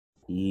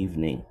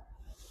evening.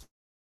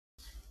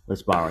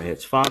 Let's bow our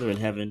heads. Father in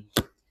heaven,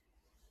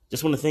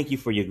 just want to thank you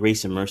for your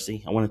grace and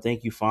mercy. I want to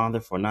thank you, Father,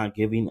 for not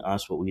giving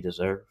us what we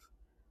deserve,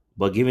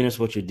 but giving us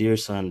what your dear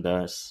Son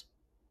does.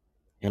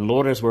 And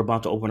Lord, as we're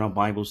about to open our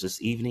Bibles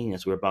this evening,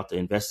 as we're about to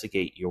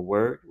investigate your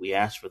word, we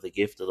ask for the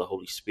gift of the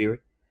Holy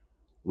Spirit,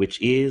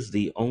 which is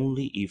the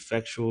only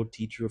effectual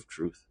teacher of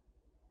truth.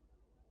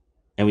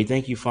 And we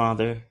thank you,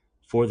 Father,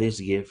 for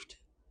this gift.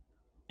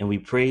 And we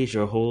praise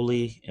your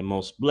holy and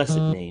most blessed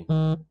name.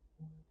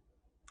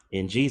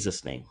 In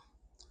Jesus' name,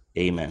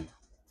 amen.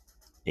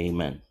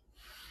 Amen.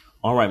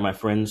 All right, my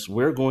friends,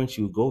 we're going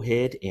to go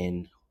ahead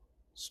and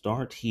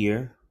start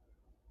here.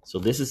 So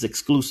this is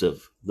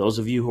exclusive. Those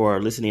of you who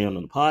are listening on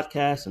the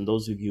podcast and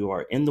those of you who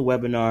are in the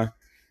webinar,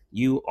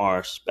 you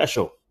are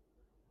special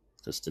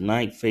because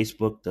tonight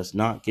Facebook does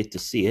not get to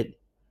see it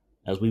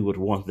as we would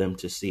want them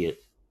to see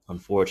it,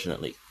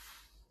 unfortunately.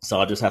 So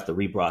I'll just have to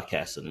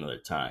rebroadcast it another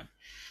time.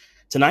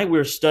 Tonight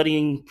we're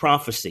studying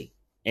prophecy.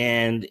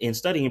 And in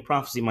studying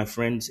prophecy, my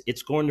friends,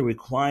 it's going to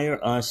require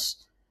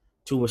us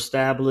to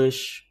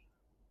establish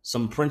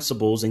some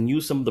principles and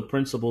use some of the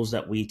principles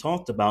that we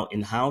talked about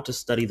in how to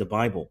study the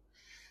Bible.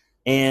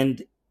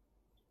 And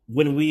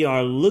when we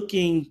are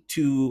looking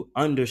to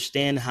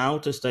understand how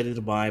to study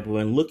the Bible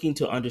and looking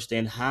to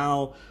understand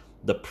how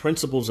the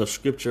principles of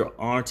Scripture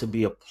are to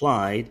be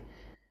applied,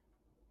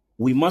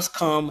 we must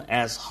come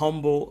as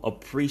humble,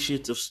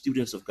 appreciative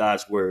students of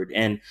God's Word.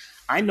 And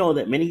I know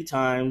that many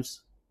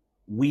times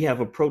we have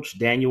approached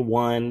Daniel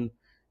 1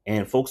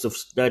 and folks have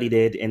studied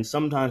it, and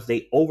sometimes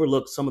they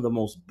overlook some of the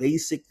most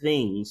basic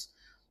things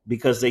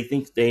because they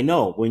think they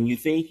know. When you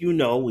think you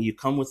know, when you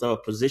come with a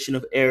position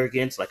of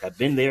arrogance, like I've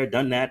been there,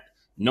 done that,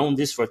 known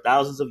this for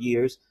thousands of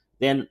years,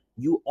 then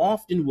you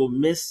often will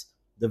miss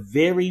the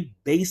very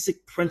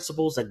basic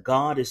principles that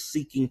God is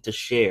seeking to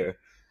share.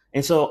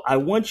 And so I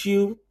want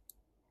you,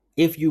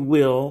 if you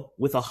will,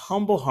 with a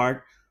humble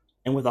heart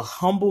and with a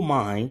humble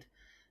mind,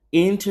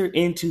 enter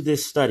into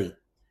this study.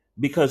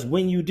 Because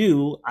when you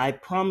do, I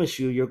promise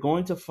you, you're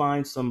going to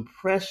find some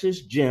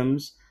precious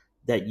gems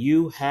that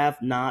you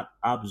have not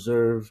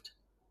observed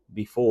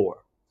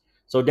before.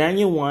 So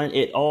Daniel 1,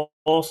 it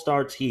all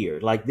starts here.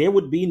 Like there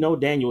would be no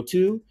Daniel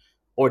 2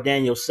 or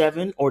Daniel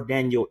 7 or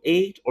Daniel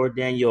 8 or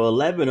Daniel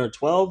 11 or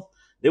 12.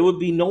 There would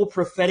be no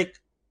prophetic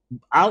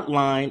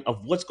outline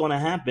of what's going to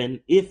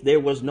happen if there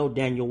was no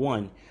Daniel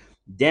 1.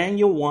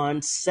 Daniel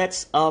 1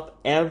 sets up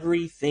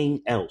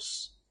everything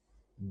else.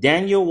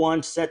 Daniel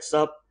 1 sets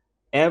up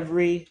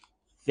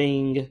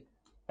everything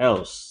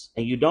else.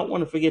 And you don't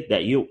want to forget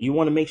that. You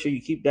want to make sure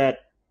you keep that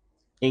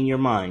in your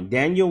mind.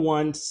 Daniel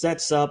 1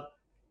 sets up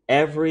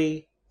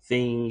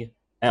everything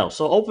else.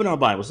 So open our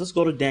Bibles. Let's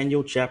go to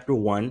Daniel chapter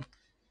 1.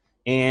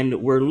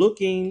 And we're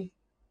looking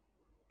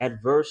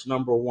at verse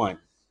number 1.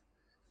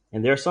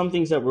 And there are some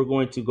things that we're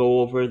going to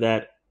go over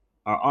that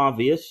are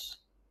obvious.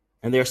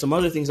 And there are some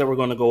other things that we're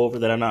going to go over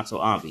that are not so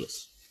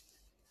obvious.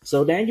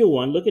 So Daniel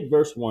 1, look at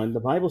verse 1. The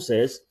Bible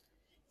says,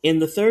 in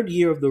the third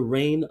year of the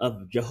reign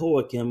of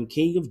Jehoiakim,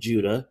 king of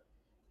Judah,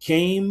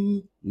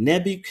 came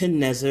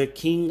Nebuchadnezzar,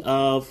 king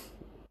of,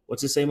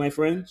 what's it say, my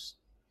friends?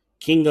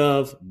 King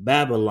of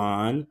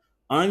Babylon,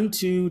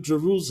 unto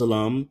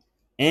Jerusalem,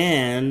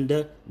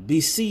 and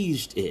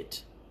besieged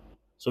it.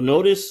 So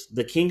notice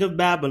the king of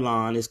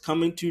Babylon is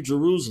coming to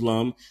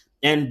Jerusalem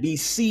and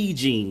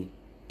besieging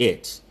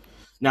it.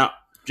 Now,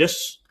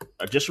 just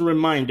a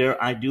reminder,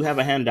 I do have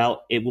a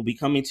handout. It will be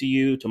coming to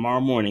you tomorrow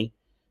morning.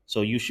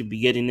 So you should be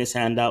getting this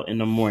handout in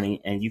the morning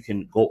and you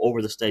can go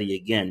over the study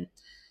again.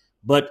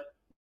 But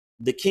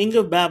the king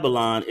of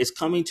Babylon is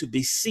coming to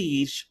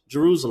besiege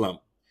Jerusalem.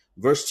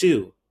 Verse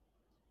 2,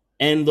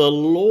 and the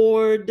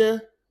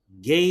Lord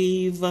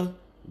gave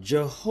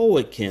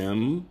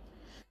Jehoiakim,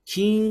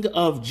 king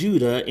of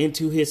Judah,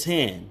 into his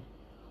hand,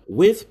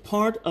 with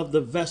part of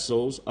the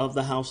vessels of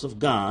the house of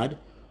God,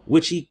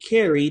 which he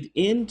carried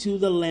into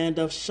the land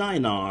of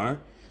Shinar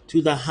to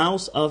the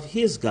house of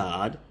his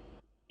God,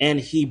 and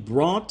he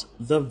brought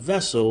the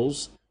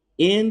vessels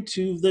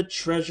into the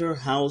treasure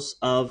house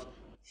of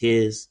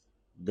his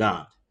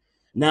God.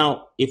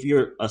 Now, if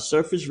you're a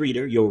surface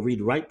reader, you'll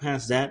read right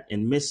past that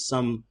and miss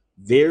some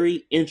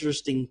very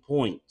interesting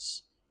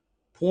points.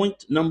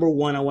 Point number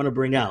 1 I want to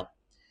bring out.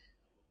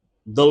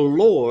 The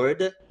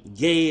Lord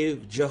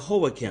gave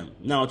Jehoiakim.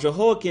 Now,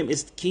 Jehoiakim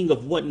is the king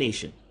of what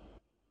nation?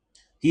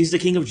 He's the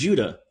king of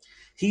Judah.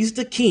 He's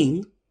the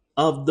king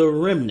of the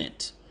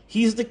remnant.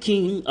 He's the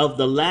king of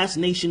the last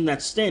nation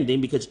that's standing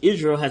because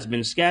Israel has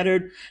been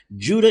scattered.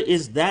 Judah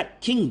is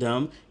that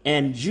kingdom.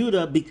 And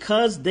Judah,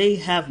 because they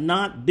have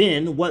not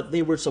been what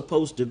they were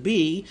supposed to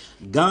be,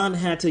 God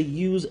had to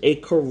use a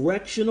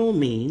correctional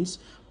means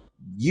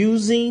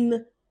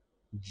using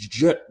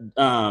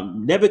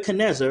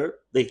Nebuchadnezzar,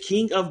 the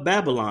king of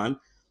Babylon,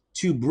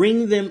 to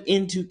bring them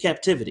into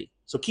captivity.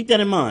 So keep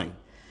that in mind.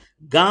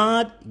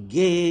 God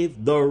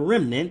gave the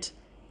remnant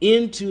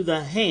into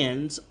the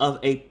hands of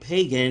a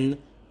pagan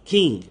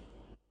king.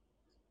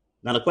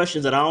 Now, the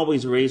questions that I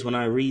always raise when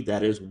I read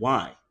that is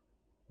why?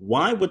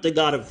 Why would the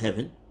God of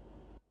heaven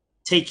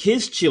take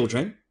his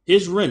children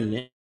his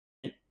remnant,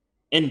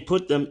 and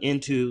put them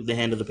into the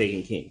hand of the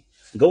pagan king.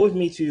 Go with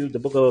me to the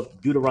book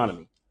of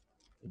Deuteronomy.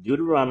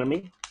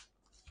 Deuteronomy,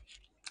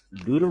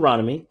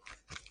 Deuteronomy,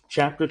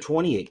 chapter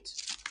 28.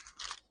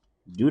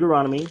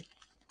 Deuteronomy,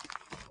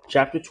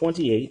 chapter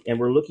 28, and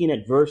we're looking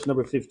at verse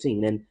number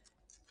 15. And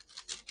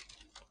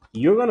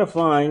you're going to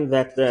find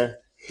that the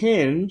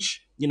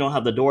hinge, you know how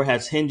the door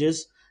has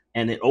hinges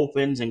and it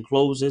opens and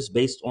closes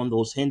based on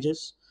those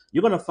hinges?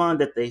 You're going to find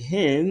that the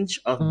hinge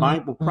of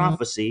Bible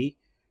prophecy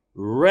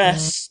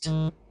rests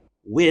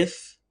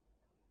with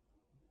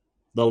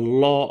the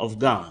law of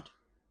God.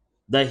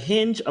 The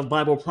hinge of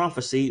Bible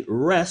prophecy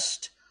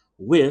rests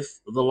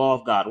with the law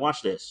of God.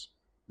 Watch this.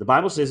 The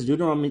Bible says,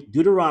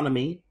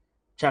 Deuteronomy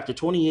chapter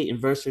 28 and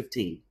verse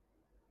 15.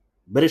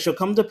 But it shall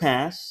come to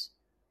pass,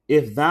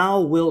 if thou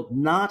wilt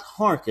not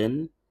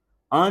hearken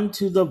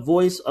unto the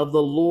voice of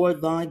the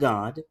Lord thy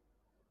God,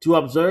 to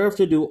observe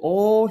to do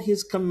all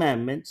his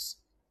commandments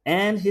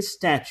and his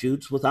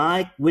statutes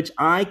which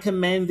I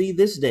command thee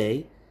this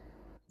day,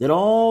 that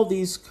all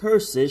these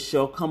curses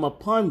shall come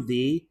upon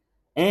thee,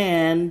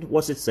 and,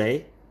 what's it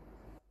say?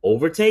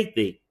 Overtake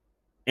thee.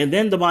 And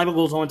then the Bible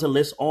goes on to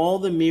list all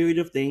the myriad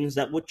of things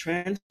that would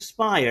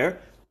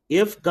transpire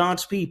if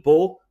God's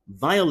people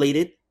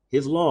violated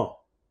his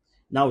law.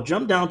 Now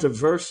jump down to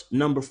verse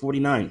number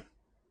 49.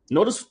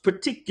 Notice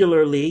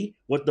particularly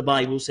what the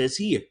Bible says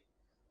here.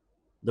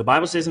 The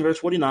Bible says in verse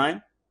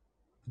 49,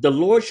 the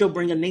Lord shall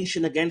bring a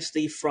nation against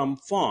thee from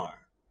far,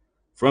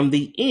 from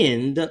the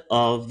end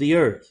of the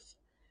earth.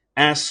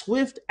 As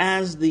swift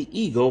as the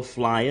eagle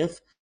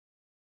flieth,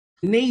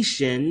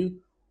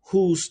 nation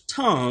whose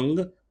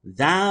tongue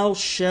thou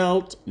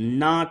shalt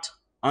not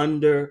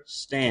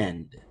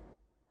understand.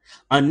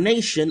 A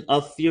nation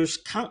of fierce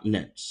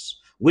countenance,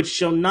 which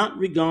shall not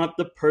regard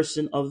the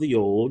person of the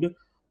old,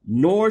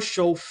 nor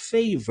show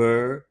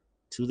favor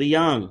to the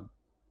young.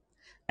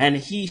 And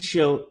he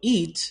shall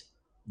eat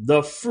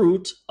the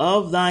fruit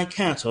of thy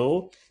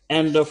cattle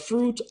and the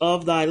fruit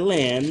of thy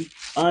land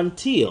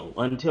until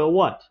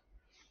what?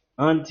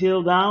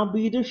 Until thou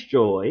be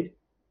destroyed,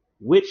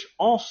 which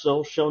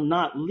also shall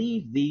not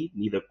leave thee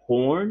neither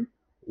corn,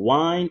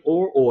 wine,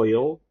 or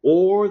oil,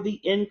 or the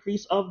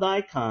increase of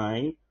thy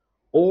kind,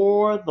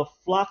 or the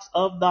flocks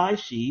of thy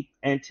sheep,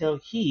 until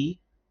he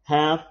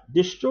have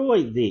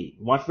destroyed thee.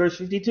 Watch verse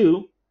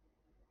 52.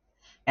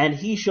 And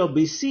he shall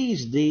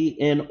besiege thee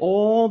in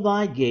all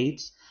thy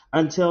gates,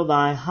 until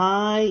thy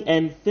high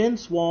and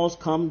fenced walls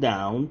come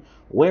down,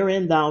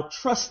 wherein thou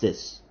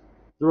trustest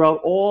throughout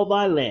all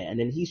thy land.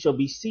 And he shall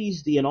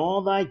besiege thee in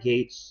all thy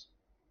gates,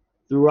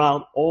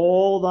 throughout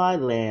all thy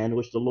land,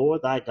 which the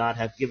Lord thy God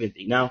hath given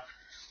thee. Now,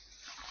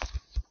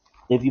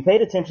 if you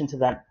paid attention to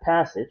that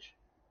passage,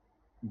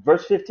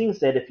 verse 15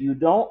 said, if you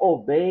don't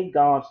obey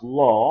God's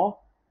law,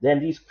 then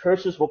these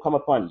curses will come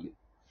upon you.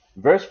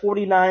 Verse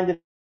 49 to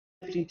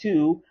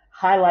 52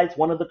 highlights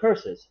one of the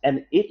curses,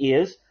 and it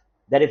is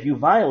that if you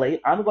violate,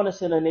 I'm going to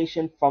send a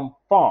nation from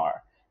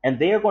far, and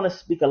they are going to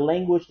speak a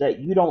language that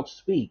you don't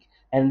speak,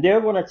 and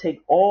they're going to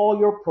take all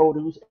your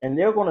produce, and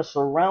they're going to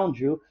surround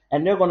you,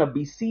 and they're going to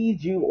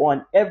besiege you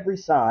on every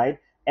side,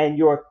 and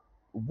your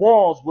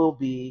walls will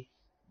be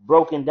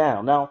broken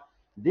down. Now,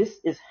 this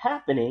is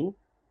happening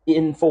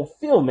in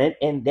fulfillment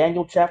in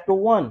Daniel chapter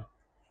 1.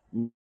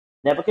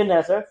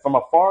 Nebuchadnezzar, from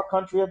a far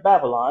country of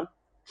Babylon,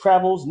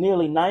 travels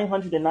nearly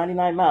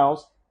 999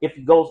 miles if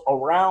he goes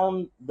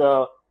around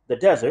the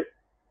desert.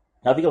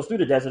 Now, if he goes through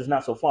the desert, it's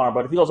not so far,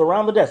 but if he goes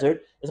around the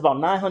desert, it's about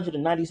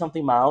 990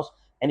 something miles,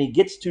 and he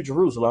gets to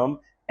Jerusalem,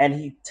 and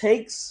he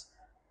takes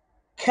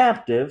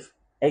captive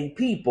a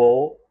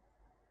people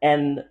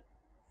and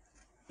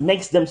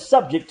makes them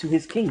subject to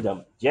his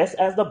kingdom, just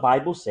as the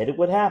Bible said it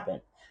would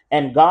happen.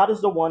 And God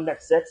is the one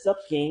that sets up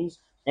kings,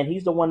 and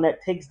he's the one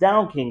that takes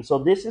down kings. So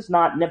this is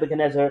not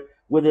Nebuchadnezzar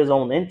with his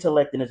own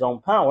intellect and his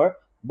own power,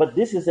 but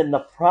this is in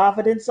the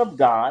providence of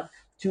God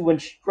to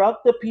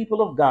instruct the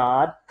people of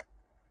God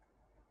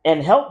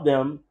and help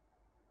them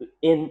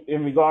in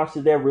regards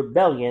to their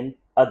rebellion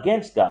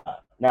against God.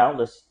 Now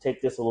let's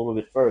take this a little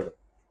bit further.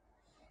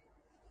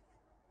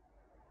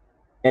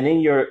 And in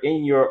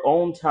your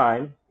own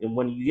time, and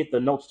when you get the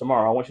notes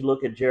tomorrow, I want you to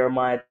look at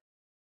Jeremiah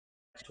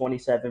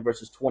 27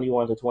 verses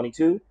 21 to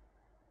 22,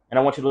 and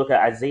I want you to look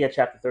at Isaiah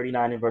chapter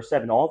 39 and verse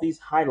 7. All these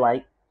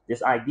highlight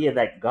this idea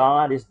that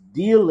God is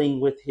dealing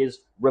with his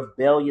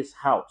rebellious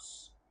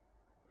house.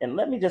 And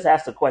let me just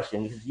ask the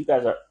question, because you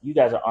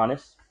guys are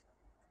honest.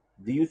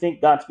 Do you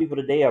think God's people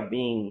today are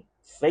being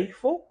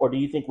faithful, or do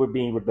you think we're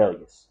being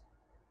rebellious?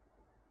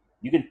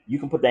 You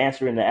can put the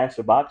answer in the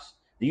answer box.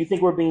 Do you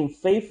think we're being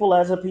faithful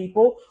as a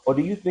people, or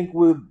do you think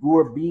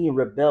we're being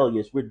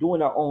rebellious? We're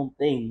doing our own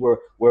thing.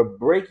 We're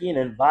breaking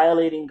and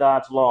violating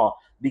God's law.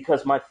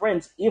 Because, my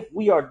friends, if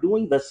we are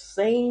doing the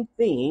same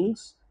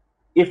things,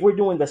 if we're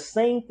doing the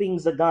same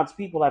things that God's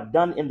people have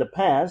done in the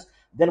past,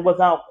 then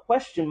without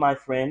question, my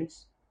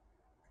friends,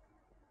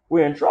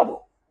 we're in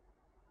trouble.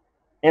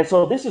 And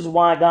so this is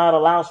why God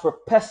allows for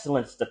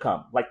pestilence to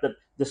come, like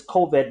the this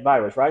COVID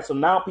virus, right? So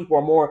now people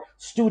are more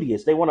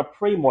studious. They want to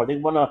pray more. They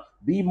want to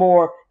be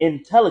more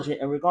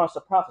intelligent in regards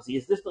to prophecy.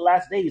 Is this the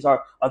last days?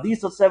 Are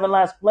these the seven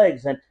last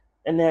plagues?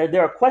 And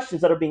there are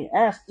questions that are being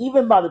asked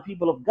even by the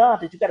people of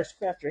God that you got to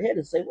scratch your head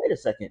and say, wait a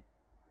second.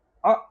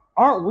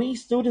 Aren't we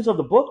students of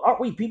the book? Aren't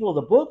we people of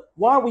the book?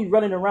 Why are we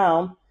running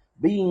around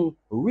being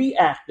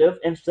reactive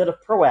instead of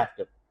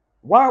proactive?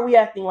 Why are we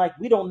acting like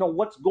we don't know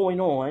what's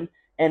going on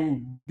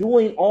and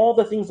doing all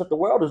the things that the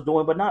world is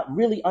doing, but not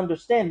really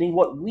understanding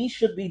what we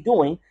should be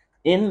doing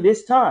in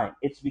this time?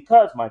 It's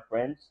because, my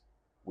friends,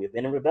 we've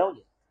been in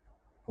rebellion.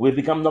 We've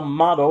become the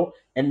model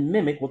and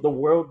mimic what the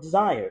world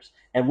desires.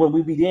 And when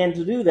we begin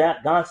to do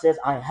that, God says,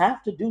 I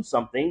have to do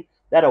something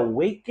that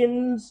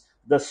awakens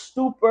the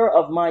stupor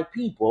of my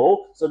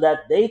people so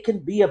that they can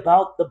be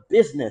about the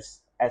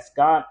business as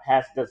God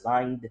has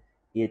designed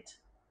it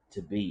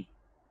to be.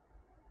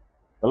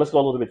 Now let's go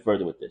a little bit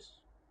further with this.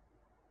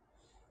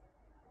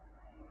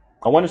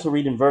 I want us to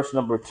read in verse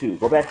number 2.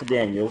 Go back to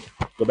Daniel.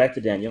 Go back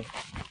to Daniel.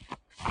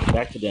 Go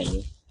back to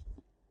Daniel.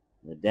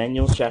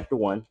 Daniel chapter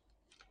 1.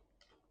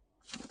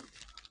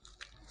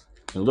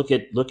 And look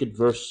at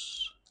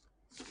verse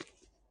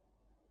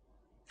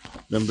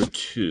number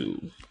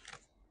 2.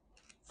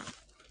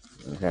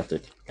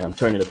 I'm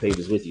turning the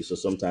pages with you, so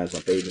sometimes my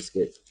pages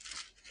get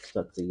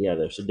stuck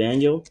together. So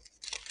Daniel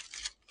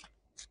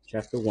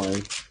chapter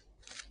 1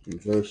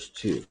 and verse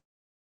 2.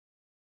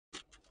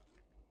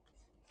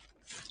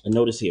 And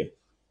notice here.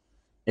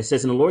 It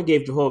says, And the Lord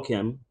gave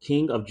Jehoiakim,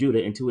 king of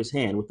Judah, into his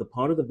hand with the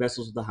part of the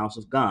vessels of the house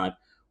of God,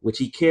 which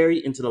he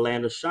carried into the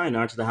land of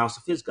Shinar to the house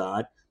of his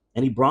God,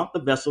 and he brought the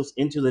vessels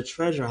into the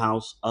treasure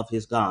house of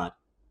his God.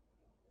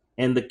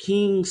 And the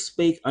king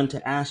spake unto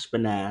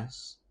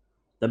Ashpenaz,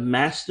 the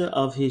master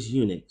of his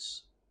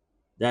eunuchs,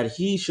 that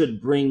he should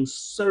bring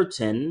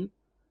certain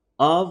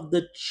of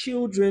the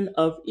children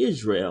of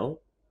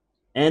Israel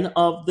and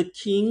of the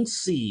king's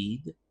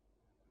seed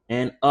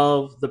and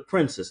of the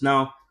princes.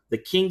 Now, the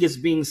king is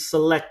being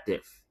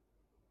selective.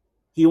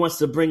 He wants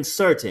to bring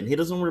certain. He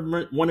doesn't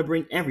want to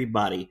bring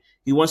everybody.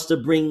 He wants to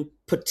bring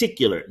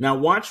particular. Now,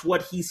 watch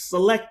what he's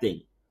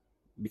selecting,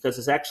 because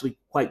it's actually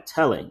quite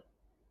telling.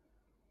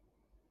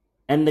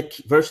 And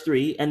verse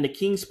 3, And the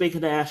king spake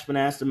unto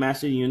Ashpenaz, the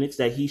master of the eunuchs,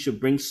 that he should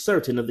bring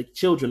certain of the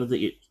children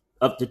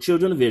of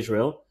children of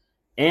Israel,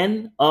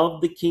 and of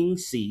the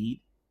king's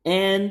seed,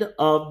 and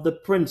of the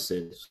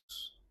princes,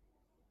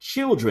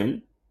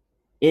 children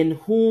in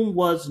whom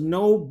was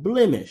no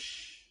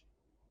blemish.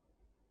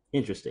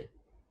 Interesting.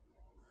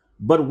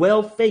 But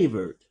well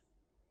favored,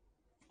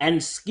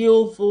 and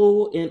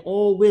skillful in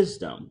all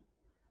wisdom,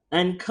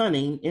 and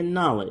cunning in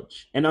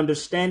knowledge, and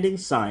understanding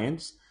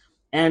science,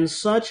 and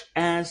such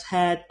as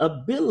had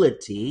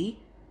ability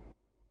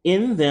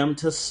in them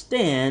to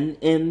stand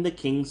in the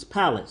king's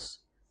palace,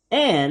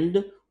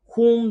 and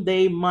whom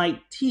they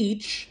might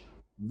teach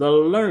the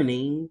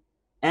learning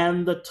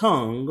and the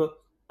tongue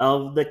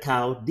of the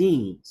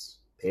Chaldeans.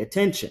 Pay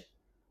attention.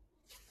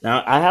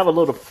 Now, I have a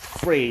little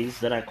phrase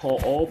that I call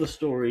all the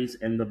stories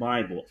in the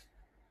Bible.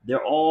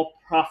 They're all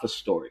prophet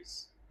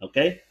stories,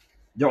 okay?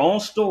 They're all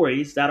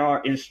stories that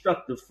are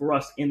instructive for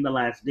us in the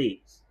last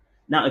days.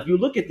 Now, if you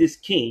look at this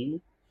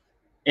king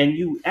and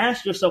you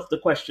ask yourself the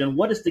question,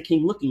 what is the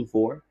king looking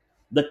for?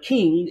 The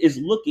king is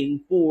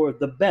looking for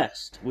the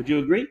best. Would you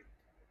agree?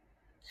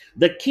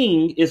 The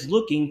king is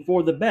looking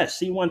for the best.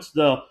 He wants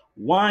the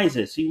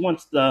wisest. He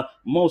wants the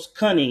most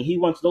cunning. He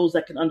wants those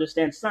that can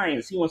understand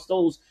science. He wants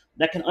those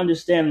that can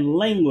understand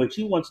language.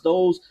 He wants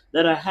those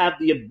that have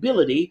the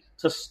ability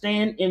to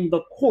stand in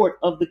the court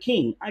of the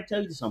king. I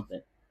tell you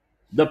something.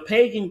 The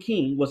pagan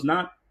king was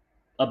not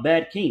a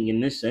bad king in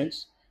this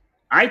sense.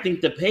 I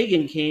think the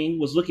pagan king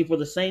was looking for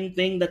the same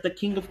thing that the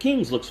King of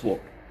Kings looks for.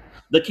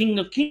 The King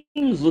of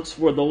Kings looks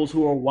for those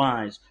who are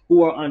wise,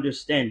 who are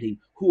understanding,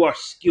 who are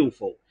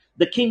skillful.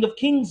 The King of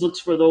Kings looks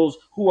for those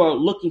who are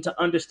looking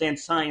to understand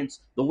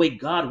science the way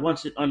God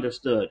wants it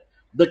understood.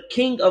 The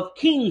King of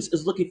Kings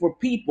is looking for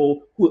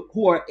people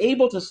who are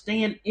able to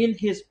stand in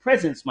his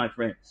presence, my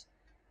friends.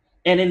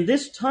 And in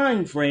this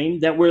time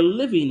frame that we're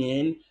living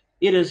in,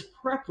 it is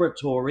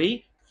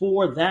preparatory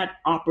for that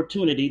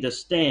opportunity to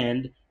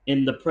stand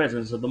in the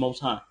presence of the Most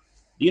High.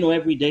 Do you know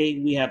every day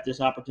we have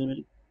this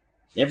opportunity?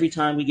 Every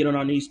time we get on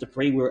our knees to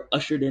pray, we're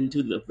ushered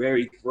into the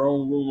very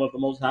throne room of the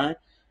Most High.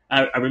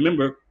 I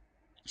remember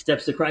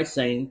Steps to Christ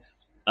saying,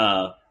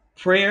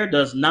 prayer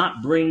does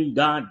not bring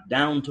God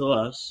down to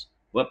us,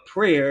 but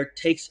prayer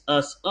takes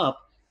us up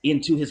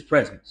into his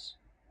presence.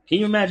 Can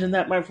you imagine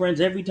that, my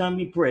friends? Every time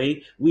we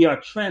pray, we are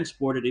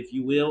transported, if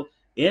you will,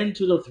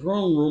 into the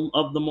throne room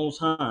of the Most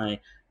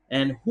High.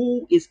 And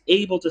who is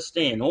able to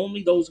stand?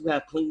 Only those who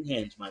have clean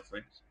hands, my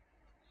friends.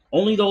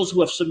 Only those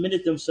who have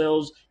submitted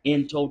themselves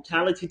in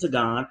totality to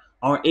God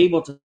are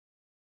able to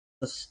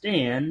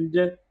stand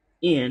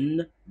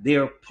in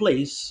their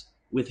place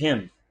with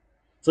him.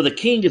 So the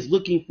king is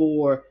looking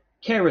for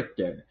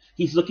character.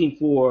 He's looking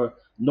for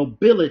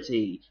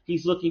nobility.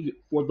 He's looking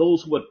for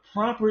those who would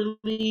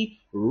properly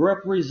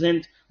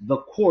represent the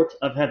court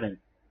of heaven,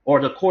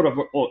 or the court of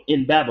or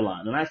in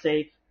Babylon. And I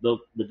say the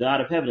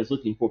God of heaven is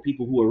looking for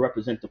people who will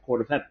represent the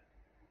court of heaven.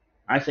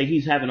 I say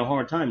he's having a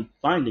hard time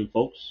finding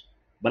folks.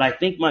 But I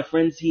think, my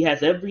friends, he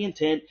has every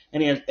intent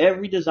and he has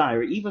every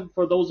desire, even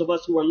for those of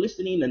us who are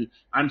listening and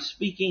I'm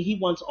speaking, he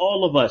wants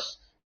all of us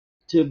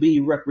to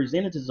be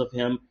representatives of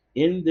him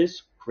in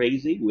this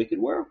crazy, wicked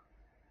world.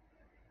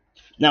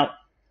 Now,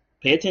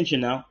 pay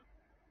attention now.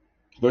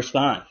 Verse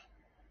 5.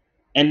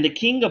 And the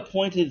king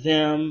appointed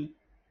them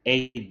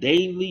a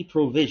daily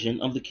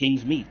provision of the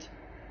king's meat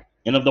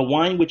and of the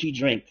wine which he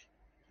drank,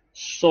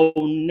 so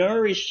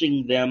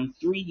nourishing them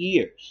 3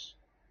 years,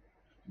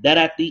 that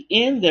at the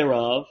end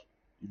thereof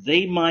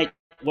they might,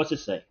 what's it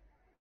say?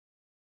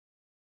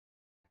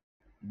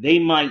 They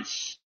might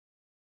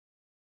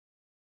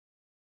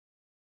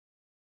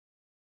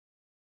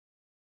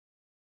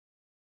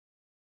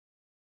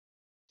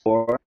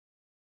nourish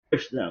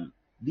them.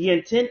 The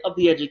intent of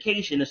the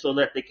education is so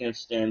that they can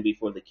stand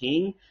before the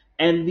king,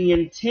 and the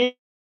intent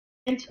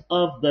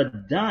of the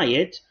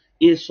diet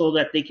is so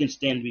that they can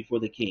stand before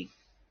the king.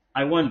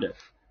 I wonder,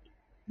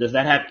 does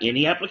that have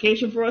any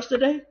application for us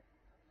today?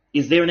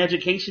 Is there an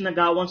education that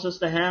God wants us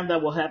to have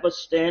that will have us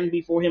stand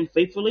before him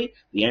faithfully?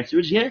 The answer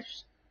is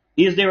yes.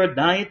 Is there a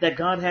diet that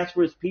God has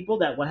for his people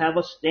that will have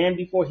us stand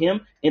before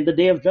him in the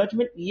day of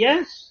judgment?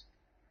 Yes.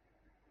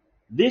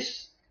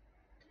 This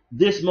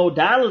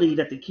modality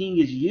that the king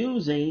is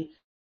using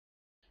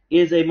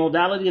is a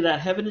modality that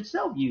heaven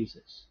itself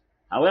uses.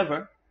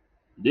 However,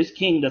 this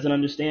king doesn't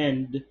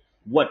understand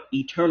what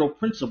eternal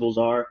principles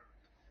are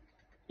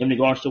in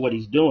regards to what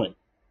he's doing.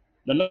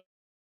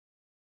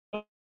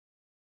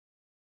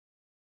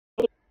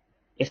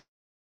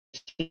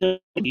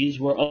 These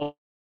were of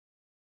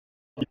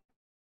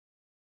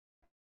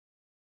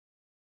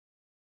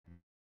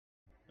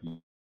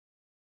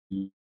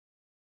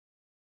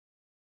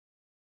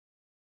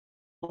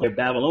their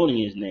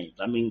Babylonian names.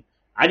 I mean,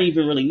 I didn't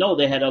even really know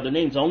they had other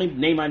names. The only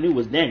name I knew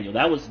was Daniel.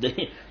 That was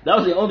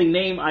the only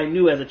name I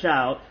knew as a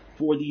child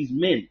for these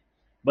men.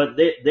 But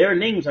their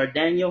names are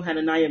Daniel,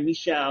 Hananiah,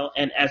 Mishael,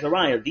 and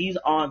Azariah. These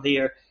are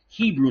their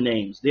Hebrew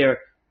names. They're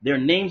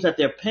names that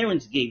their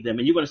parents gave them.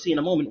 And you're going to see in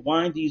a moment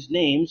why these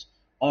names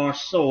are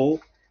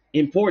so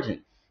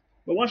important.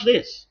 But watch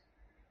this.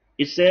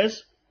 It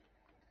says,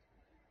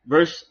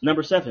 verse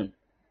number 7.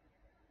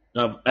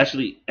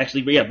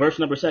 Verse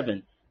number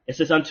 7. It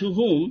says, unto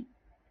whom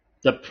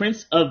the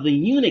prince of the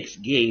eunuchs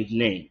gave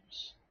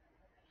names.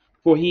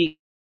 For he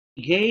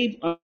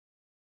gave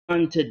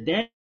unto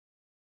Daniel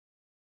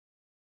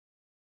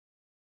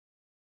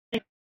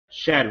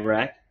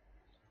Shadrach,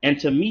 and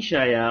to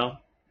Mishael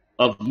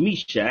of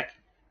Meshach,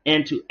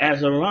 and to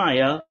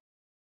Azariah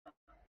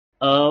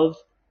of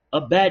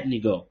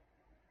Abednego.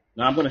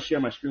 Now I'm going to share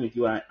my screen with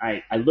you. I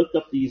looked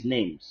up these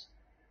names.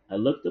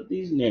 Let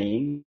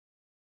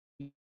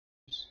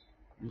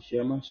me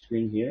share my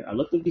screen here. I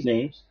looked up these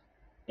names,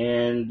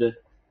 and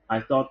I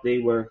thought they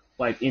were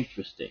quite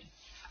interesting.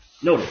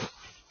 Notice,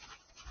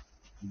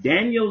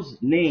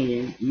 Daniel's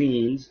name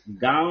means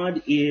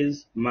God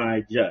is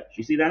my judge.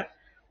 You see that?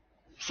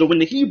 So when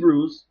the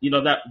Hebrews,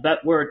 that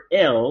word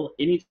El,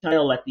 anytime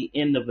El at the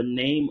end of a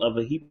name of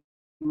a Hebrew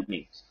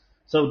means.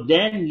 So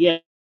Daniel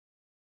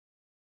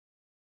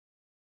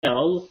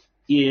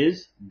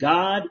is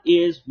God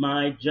is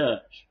my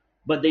judge.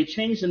 But they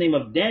changed the name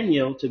of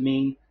Daniel to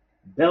mean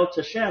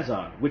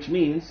Belteshazzar, which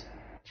means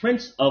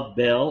Prince of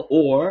Bel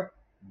or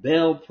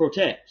Bel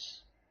protects.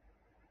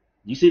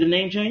 You see the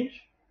name change?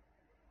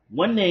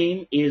 One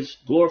name is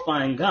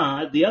glorifying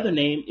God. The other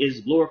name is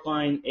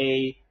glorifying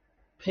a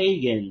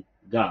pagan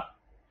god.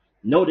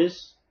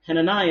 Notice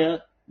Hananiah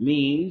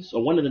means,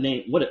 or one of the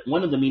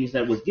meanings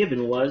that was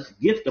given was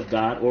gift of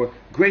God or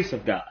grace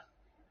of God.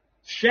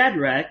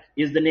 Shadrach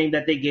is the name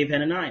that they gave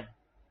Hananiah.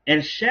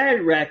 And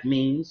Shadrach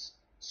means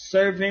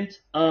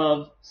servant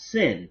of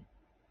sin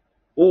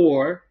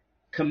or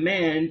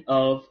command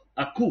of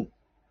Aku.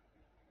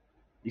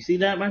 You see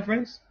that, my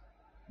friends?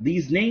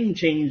 These name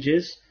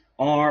changes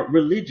are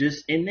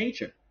religious in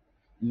nature.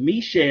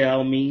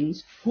 Mishael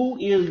means who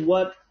is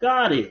what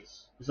God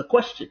is. It's a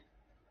question.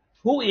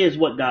 Who is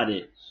what God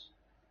is?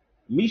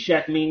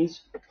 Meshach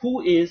means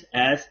who is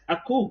as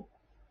Aku.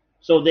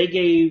 So they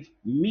gave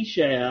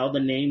Mishael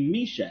the name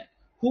Meshach,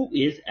 who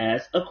is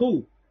as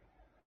Aku.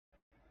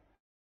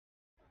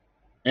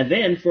 And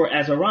then for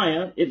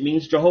Azariah, it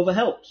means Jehovah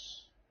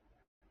helps.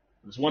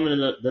 It's one of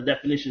the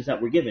definitions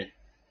that were given.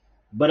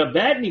 But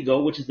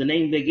Abednego, which is the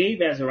name they gave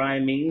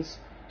Azariah, means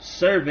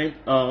servant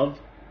of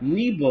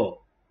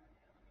Nebo.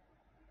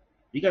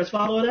 You guys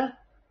follow that?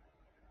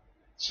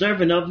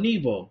 Servant of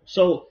Nebo.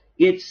 So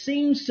it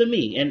seems to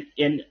me, and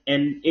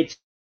it's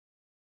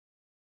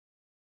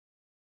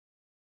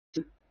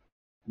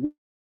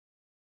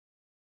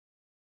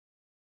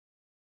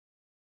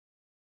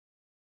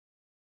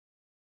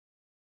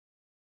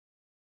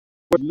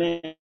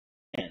man.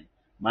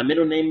 My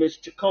middle name is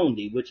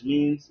Chakondi, which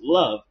means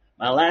love.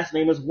 My last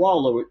name is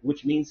Waller,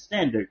 which means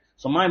standard.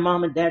 So my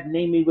mom and dad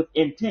named me with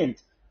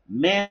intent.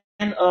 Man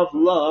of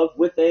love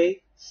with a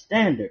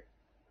standard.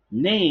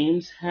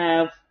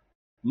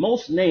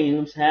 Most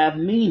names have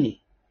meaning.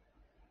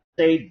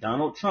 say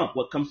Donald Trump,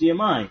 what comes to your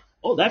mind?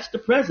 Oh, that's the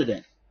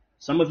president.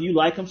 Some of you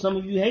like him, some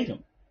of you hate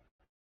him.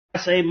 I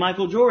say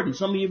Michael Jordan,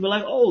 some of you be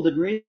like, oh, the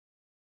great.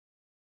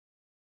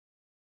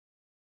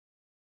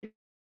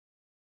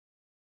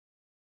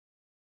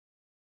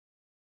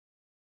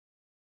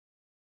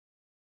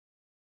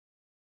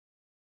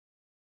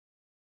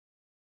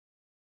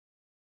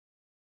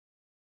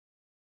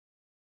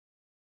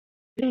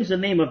 Change the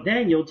name of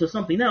Daniel to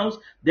something else.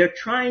 They're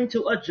trying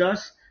to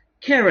adjust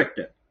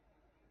character.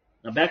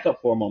 Now back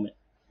up for a moment.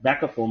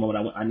 Back up for a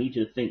moment. I need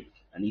you to think.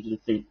 I need you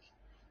to think.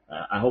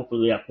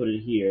 Hopefully I put it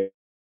here.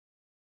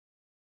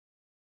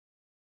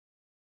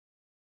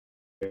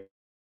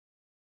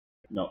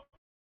 No.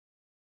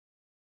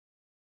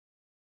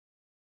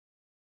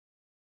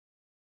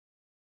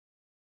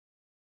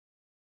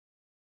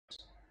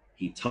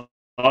 He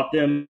taught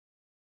them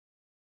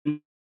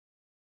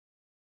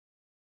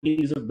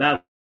things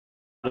about.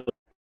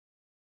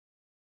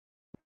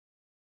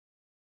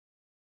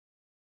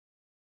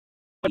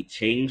 He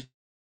changed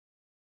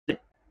it.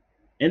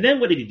 And then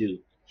what did he do?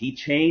 He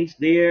changed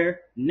their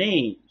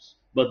names.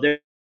 But their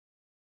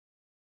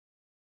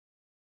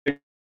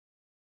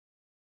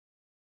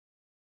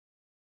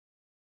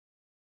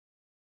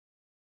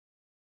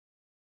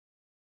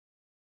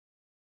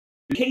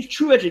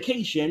true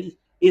education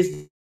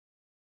is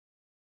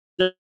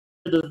the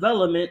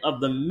development of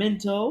the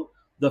mental,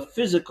 the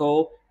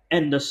physical,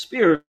 and the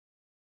spiritual.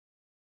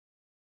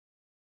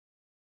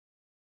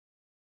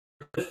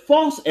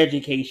 False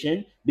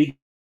education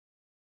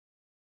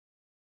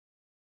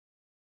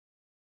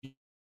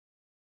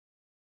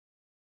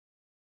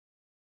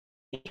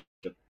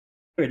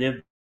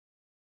narrative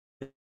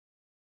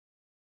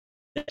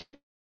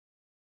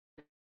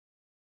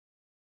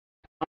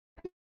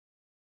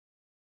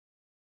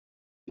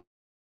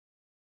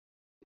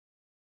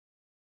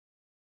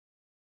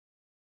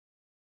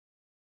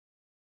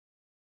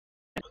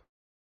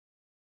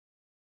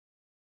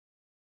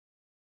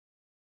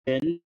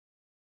and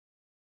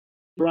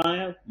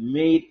Brian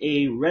made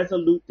a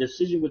resolute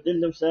decision within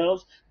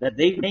themselves that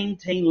they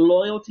maintain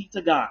loyalty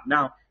to God.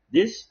 Now,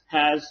 this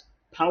has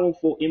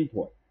powerful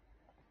import.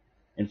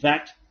 In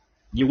fact,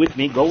 you're with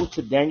me. Go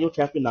to Daniel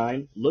chapter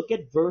 9. Look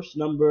at verse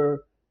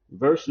number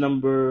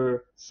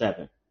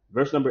 7.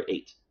 Verse number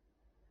 8.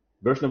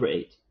 Verse number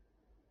 8.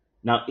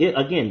 Now,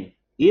 again,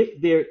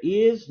 if there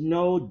is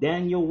no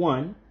Daniel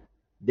 1,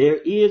 there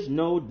is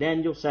no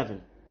Daniel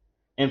 7.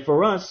 And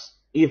for us,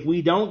 if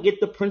we don't get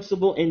the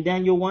principle in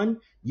Daniel 1,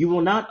 you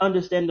will not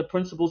understand the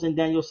principles in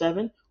Daniel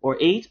 7 or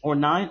 8 or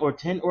 9 or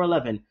 10 or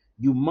 11.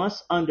 You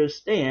must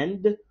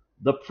understand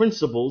the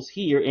principles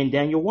here in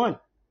Daniel 1.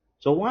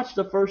 So watch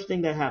the first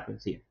thing that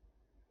happens here.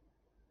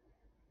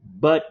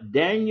 But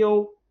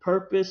Daniel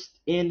purposed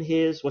in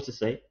his, what's it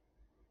say?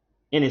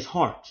 In his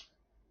heart.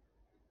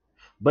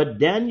 But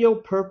Daniel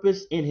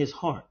purposed in his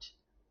heart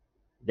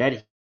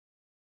that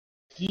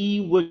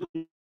he would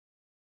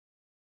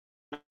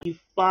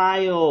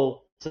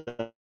defile.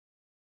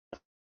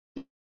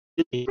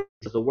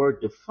 The word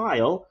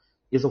defile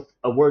is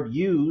a word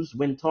used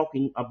when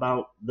talking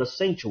about the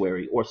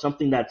sanctuary or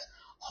something that's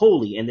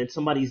holy, and then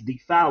somebody's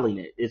defiling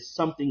it. It's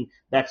something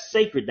that's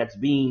sacred that's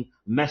being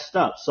messed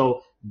up.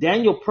 So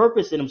Daniel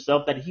purposed in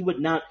himself that he would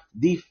not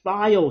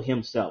defile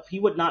himself. He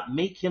would not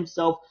make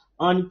himself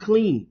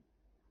unclean.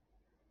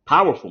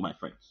 Powerful, my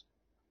friends.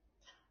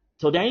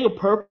 So Daniel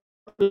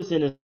purposed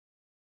in himself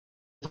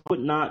would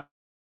not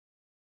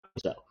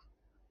himself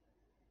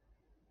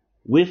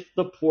with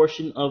the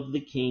portion of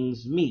the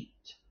king's meat,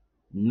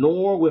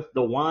 nor with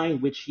the wine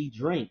which he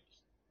drank.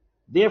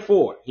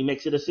 Therefore, he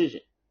makes a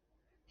decision.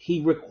 He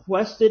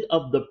requested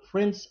of the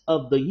prince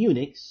of the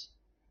eunuchs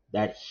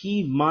that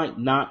he might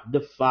not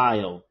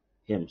defile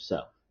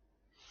himself.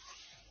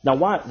 Now,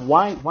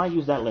 why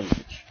use that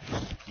language?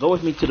 Go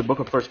with me to the book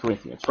of 1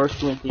 Corinthians. 1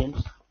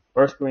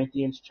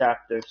 Corinthians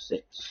chapter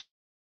 6.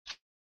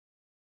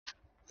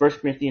 1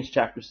 Corinthians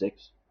chapter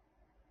 6.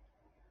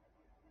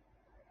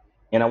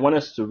 And I want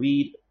us to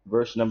read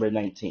verse number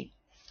 19.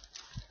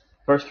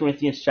 1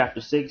 Corinthians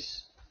chapter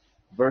 6,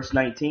 verse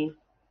 19.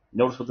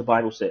 Notice what the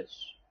Bible says.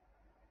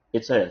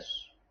 It says,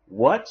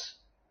 what?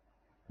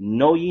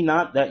 Know ye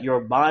not that your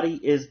body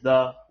is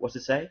the, what's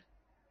it say?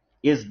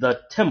 Is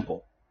the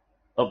temple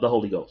of the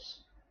Holy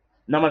Ghost.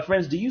 Now, my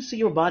friends, do you see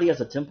your body as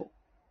a temple?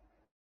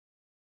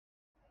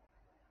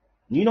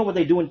 You know what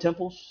they do in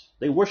temples?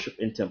 They worship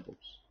in temples.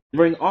 They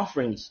bring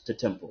offerings to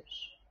temples.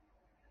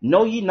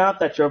 Know ye not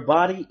that your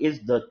body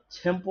is the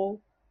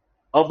temple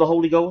of the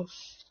Holy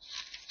Ghost?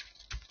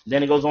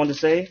 Then it goes on to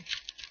say,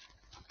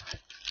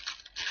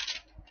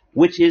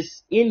 which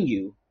is in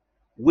you,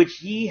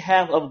 which ye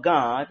have of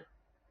God,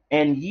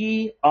 and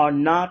ye are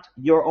not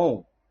your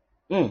own.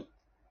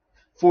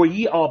 For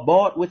ye are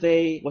bought with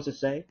a, what's it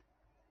say?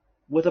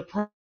 With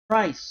a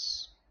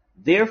price.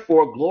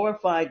 Therefore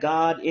glorify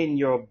God in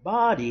your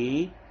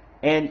body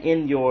and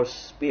in your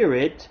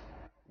spirit,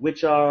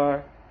 which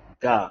are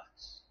God's.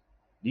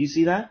 Do you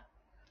see that?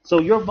 So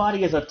your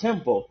body is a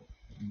temple.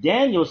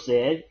 Daniel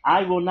said,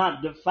 I will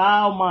not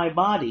defile my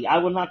body. I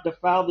will not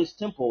defile this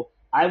temple.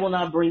 I will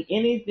not bring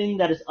anything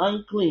that is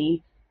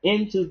unclean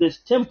into this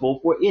temple,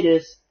 for it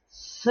is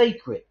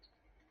sacred.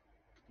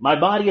 My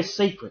body is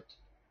sacred.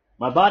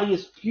 My body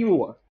is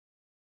pure.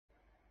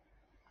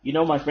 You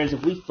know, my friends,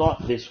 if we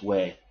thought this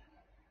way,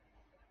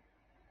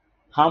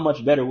 how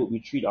much better would we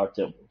treat our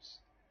temples?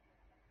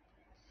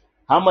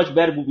 How much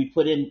better would we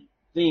put in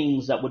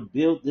things that would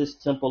build this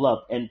temple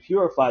up and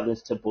purify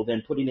this temple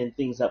than putting in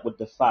things that would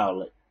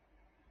defile it?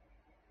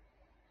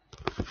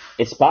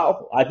 It's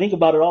powerful. I think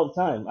about it all the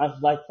time. I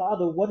was like,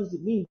 Father, what does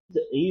it mean?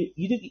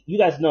 You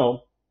guys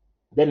know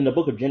that in the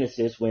book of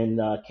Genesis, when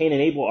Cain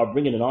and Abel are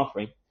bringing an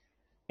offering,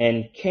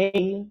 and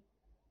Cain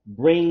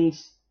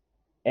brings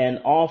an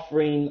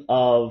offering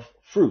of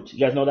fruit. You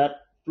guys know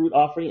that fruit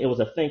offering? It was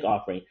a thank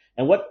offering.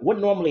 And what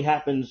normally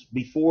happens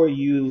before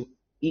you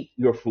eat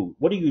your food?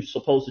 What are you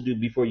supposed to do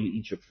before you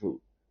eat your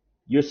food?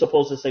 You're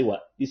supposed to say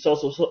what? You're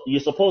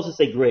supposed to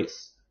say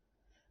grace.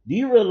 Do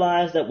you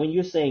realize that when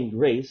you're saying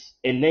grace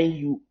and then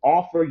you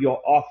offer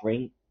your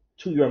offering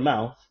to your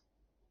mouth,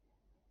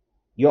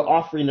 you're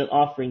offering an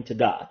offering to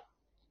God?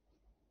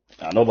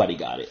 Now, nobody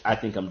got it. I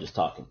think I'm just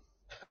talking.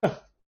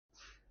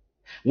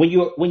 When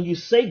you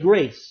say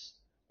grace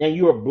and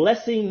you are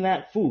blessing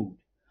that food,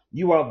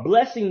 you are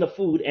blessing the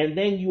food, and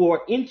then you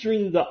are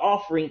entering the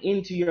offering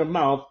into your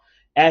mouth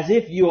as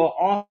if you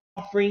are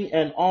offering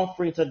an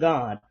offering to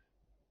God.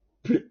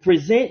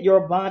 Present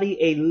your body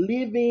a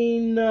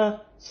living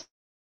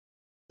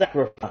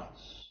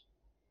sacrifice,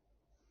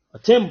 a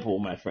temple,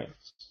 my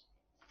friends.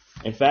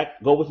 In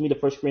fact, go with me to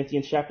 1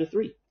 Corinthians chapter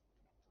 3.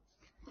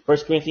 1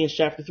 Corinthians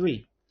chapter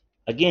 3.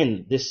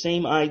 Again, this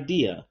same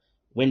idea.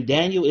 When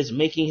Daniel is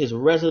making his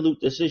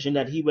resolute decision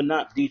that he would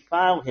not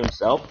defile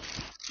himself,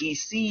 he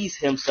sees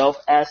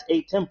himself as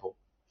a temple.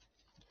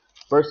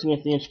 1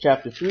 Corinthians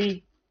chapter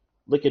 3,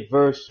 look at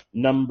verse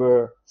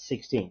number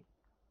 16.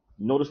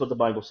 Notice what the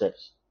Bible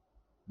says.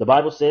 The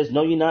Bible says,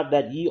 know ye not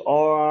that ye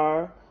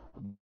are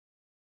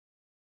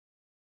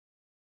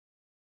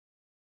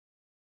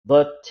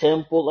the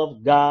temple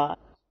of God,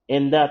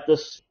 and that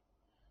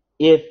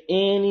if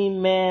any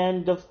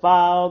man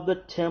defile the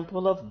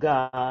temple of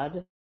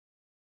God,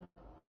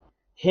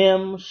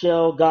 him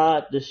shall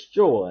God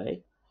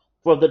destroy.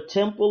 For the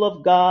temple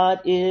of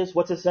God is,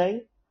 what's it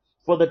saying?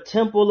 For the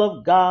temple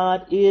of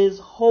God is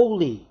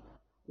holy,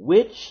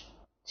 which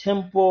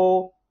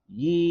temple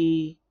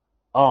ye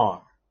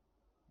are.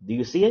 Do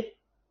you see it?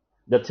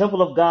 The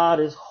temple of God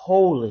is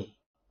holy.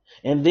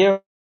 And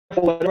therefore,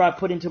 whatever I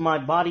put into my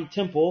body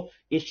temple,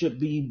 it should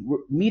be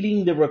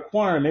meeting the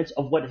requirements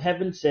of what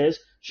heaven says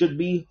should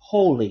be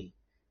holy.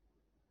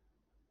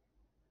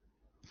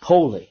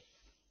 Holy.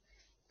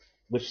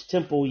 Which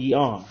temple ye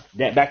are.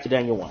 Back to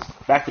Daniel 1.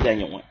 Back to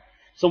Daniel 1.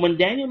 So when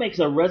Daniel makes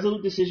a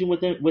resolute decision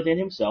within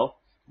himself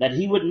that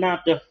he would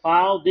not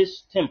defile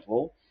this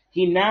temple,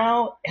 he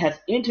now has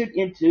entered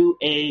into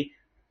a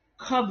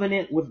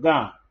covenant with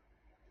God.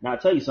 Now, I'll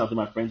tell you something,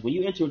 my friends. When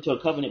you enter into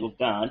a covenant with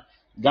God,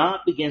 God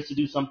begins to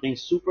do something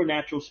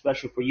supernatural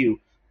special for you.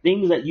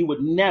 Things that you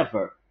would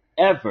never,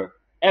 ever,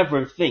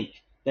 ever think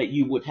that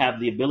you would have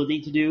the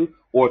ability to do,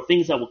 or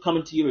things that will come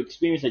into your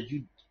experience that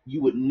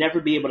you would never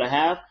be able to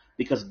have,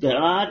 because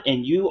God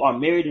and you are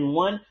married in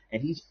one,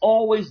 and he's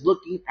always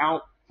looking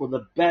out for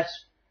the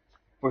best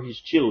for his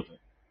children.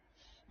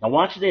 Now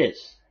watch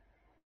this.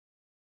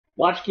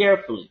 Watch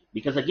carefully,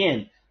 because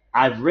again,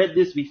 I've read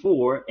this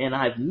before and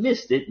I've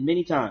missed it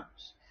many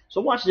times.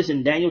 So watch this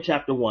in Daniel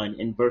chapter 1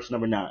 in verse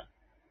number 9.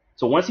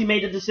 So once he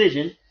made the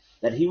decision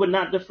that he would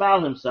not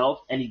defile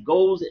himself, and he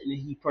goes and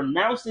he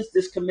pronounces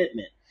this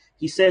commitment,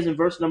 he says in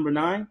verse number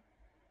 9,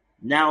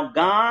 now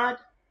God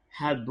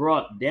had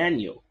brought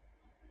Daniel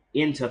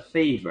into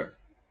favor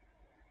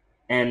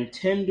and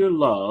tender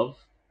love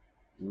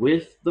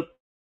with the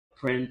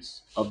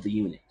prince of the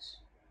eunuchs.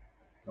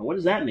 Now what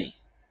does that mean?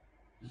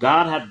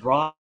 God had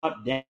brought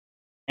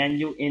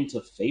Daniel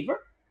into favor?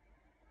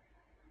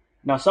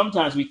 Now,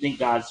 sometimes we think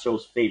God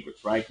shows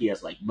favorites, right? He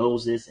has like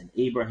Moses and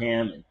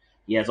Abraham, and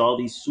he has all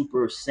these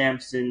super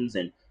Samsons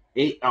and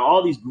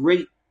all these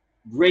great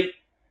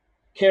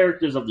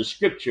characters of the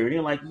scripture. And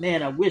you're like,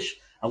 man, I wish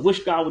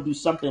God would do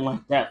something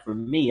like that for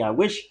me. I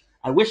wish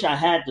I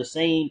had the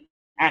same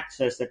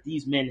access that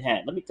these men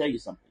had. Let me tell you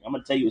something. I'm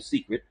going to tell you a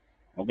secret.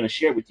 I'm going to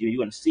share it with you. You're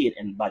going to see it,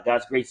 and by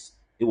God's grace,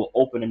 it will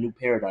open a new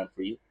paradigm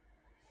for you.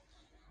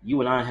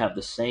 You and I have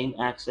the same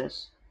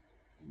access.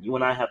 You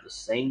and I have the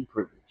same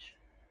privilege.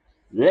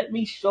 Let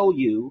me show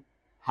you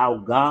how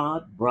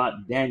God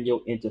brought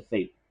Daniel into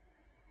favor.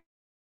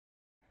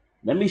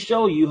 Let me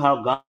show you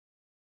how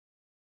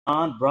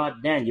God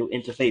brought Daniel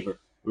into favor.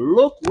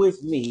 Look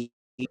with me,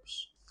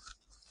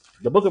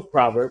 the book of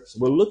Proverbs.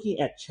 We're looking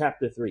at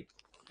chapter 3.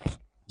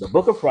 The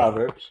book of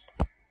Proverbs,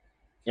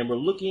 and we're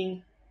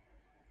looking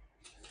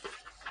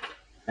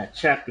at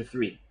chapter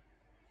 3.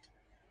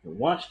 And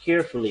watch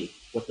carefully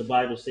what the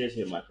Bible says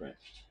here, my friends.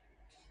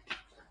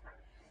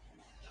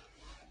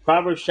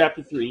 Proverbs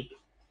chapter 3,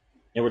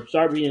 and we'll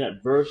start reading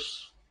at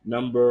verse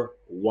number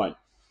 1.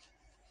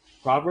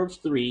 Proverbs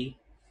 3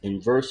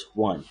 in verse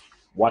 1.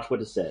 Watch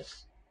what it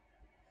says.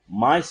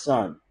 My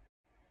son,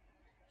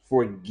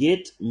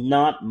 forget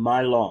not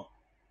my law,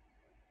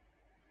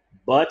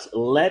 but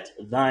let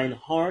thine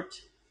heart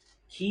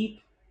keep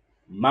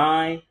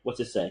my, what's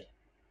it say?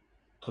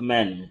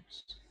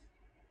 Commandments.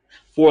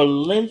 For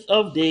length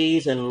of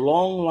days and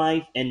long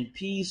life and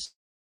peace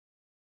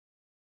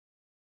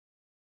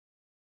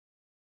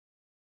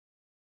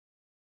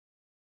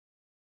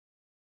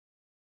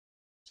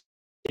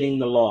in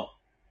the law.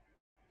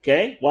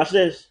 Okay, watch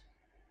this.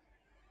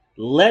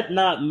 Let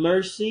not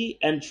mercy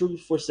and truth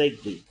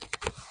forsake thee.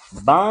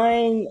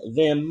 Bind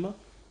them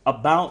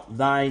about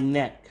thy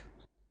neck.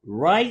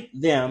 Write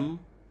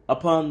them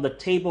upon the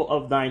table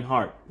of thine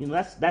heart. You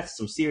know, that's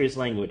some serious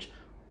language.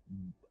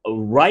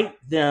 Write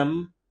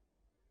them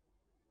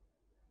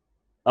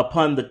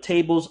upon the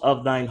tables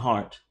of thine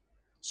heart.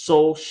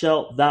 So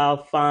shalt thou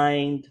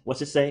find,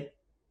 what's it say?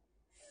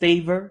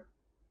 Favor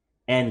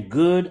and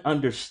good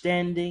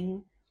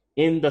understanding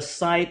in the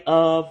sight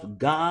of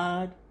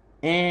God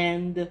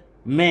and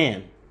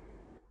man.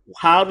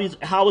 How is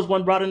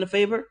one brought into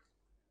favor?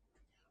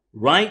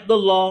 Write the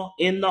law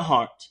in the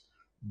heart,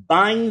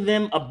 bind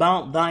them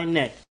about thy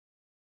neck.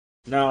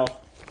 Now,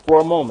 for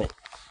a moment,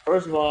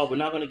 first of all, we're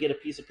not going to get a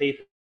piece of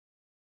paper,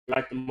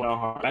 write them on our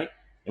heart, right?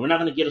 And we're not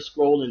going to get a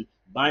scroll and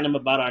bind them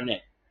about our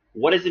neck.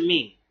 What does it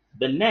mean?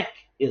 The neck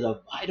is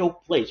a vital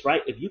place,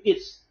 right? If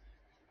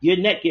your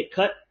neck get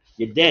cut,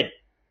 you're dead.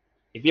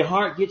 If your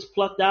heart gets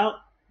plucked out,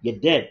 you're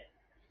dead.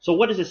 So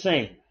what is it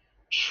saying?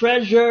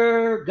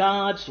 Treasure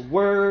God's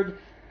word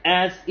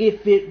as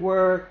if it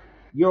were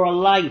your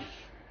life.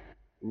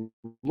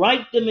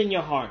 Write them in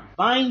your heart,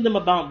 bind them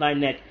about thy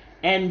neck,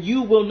 and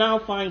you will now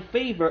find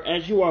favor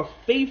as you are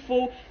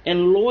faithful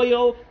and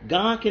loyal.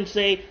 God can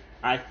say,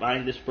 I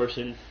find this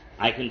person,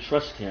 I can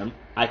trust him,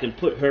 I can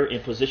put her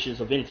in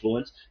positions of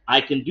influence,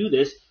 I can do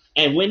this.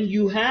 And when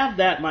you have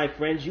that, my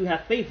friends, you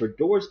have favor.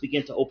 Doors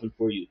begin to open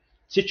for you.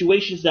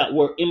 Situations that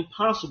were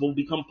impossible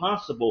become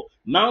possible.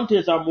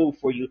 Mountains are moved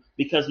for you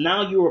because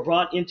now you are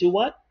brought into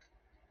what?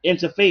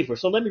 Into favor.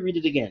 So let me read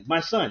it again. My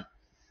son,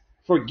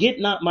 forget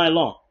not my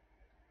law,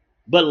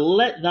 but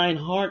let thine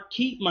heart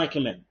keep my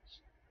commandments.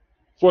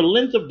 For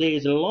length of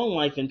days and long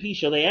life and peace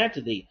shall they add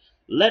to thee.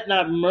 Let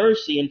not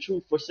mercy and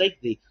truth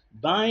forsake thee.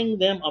 Bind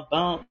them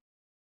about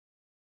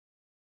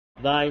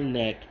thy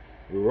neck.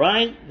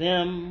 Write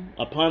them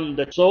upon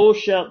the so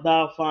shalt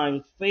thou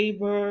find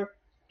favor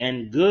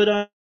and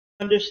good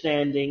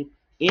understanding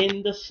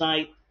in the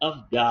sight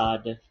of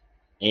God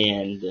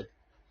and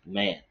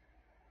man.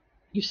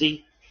 You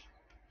see,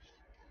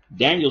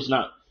 Daniel's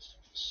not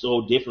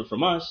so different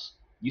from us.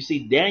 You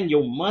see,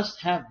 Daniel must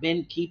have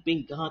been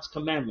keeping God's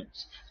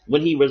commandments.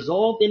 When he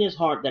resolved in his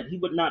heart that he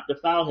would not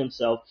defile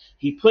himself,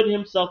 he put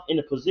himself in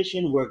a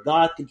position where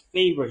God could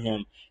favor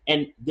him.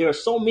 And there are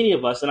so many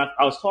of us, and I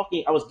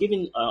was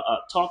giving a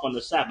talk on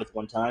the Sabbath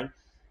one time,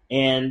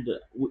 and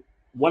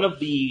one of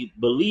the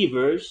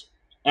believers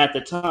at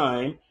the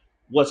time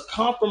was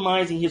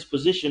compromising his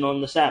position on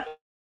the Sabbath.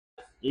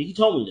 He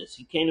told me this.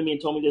 He came to me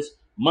and told me this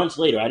months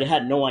later. I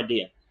had no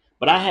idea.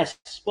 But I had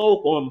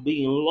spoke on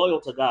being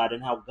loyal to God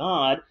and how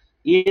God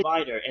is a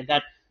provider and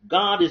that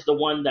God is the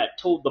one that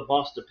told the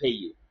boss to pay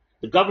you.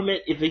 The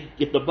government, if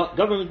the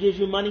government gives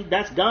you money,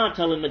 that's God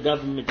telling the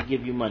government to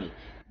give you money.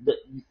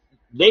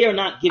 They are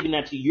not giving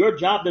that to you. Your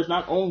job does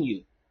not own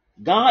you.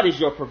 God is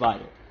your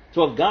provider.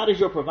 So if God is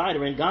your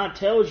provider and God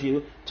tells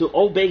you to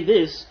obey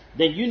this,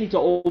 then you need to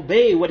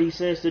obey what he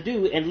says to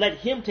do and let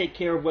him take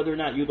care of whether or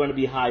not you're going to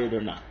be hired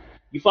or not.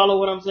 You follow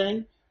what I'm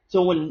saying?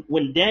 So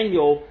when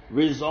Daniel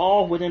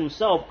resolved within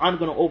himself, I'm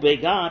going to obey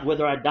God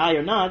whether I die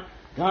or not,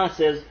 God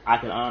says, I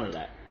can honor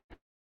that.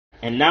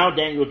 And now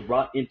Daniel is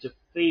brought into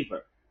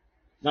favor.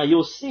 Now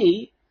you'll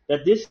see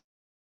that this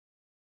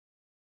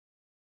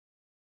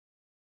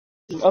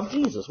is of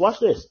Jesus. Watch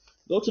this.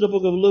 Go to the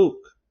book of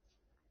Luke.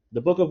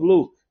 The book of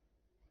Luke.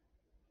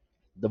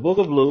 The book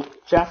of Luke,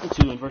 chapter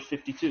 2 and verse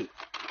 52.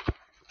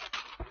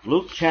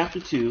 Luke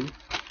chapter 2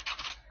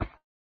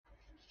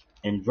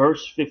 and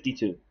verse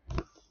 52.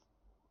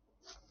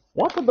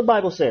 Watch what the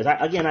Bible says.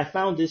 I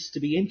found this to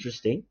be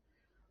interesting.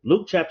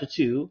 Luke chapter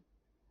 2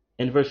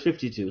 and verse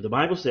 52. The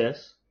Bible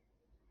says,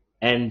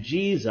 and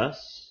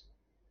Jesus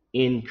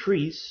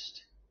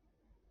increased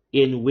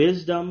in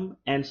wisdom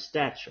and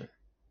stature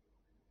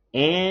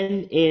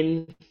and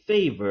in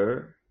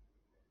favor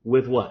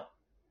with what?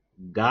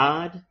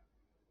 God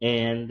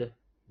and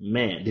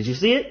man. Did you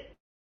see it?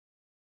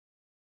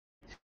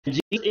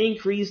 Jesus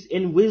increased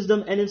in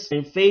wisdom and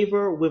in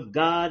favor with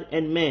God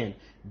and man.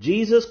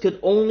 Jesus could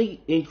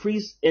only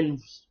increase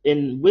in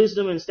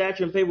wisdom and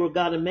stature and favor with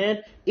God and man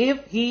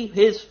if he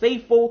is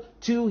faithful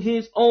to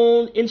his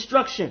own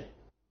instruction.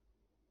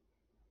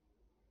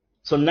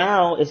 So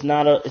now it's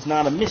not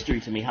a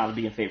mystery to me how to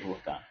be in favor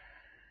with God.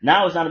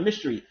 Now it's not a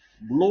mystery.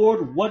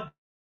 Lord, what do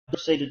you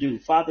say to do?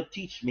 Father,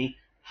 teach me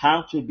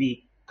how to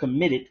be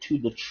committed to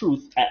the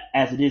truth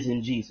as it is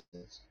in Jesus.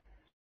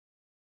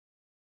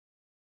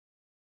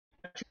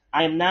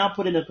 I am now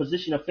put in a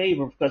position of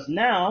favor because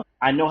now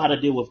I know how to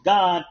deal with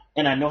God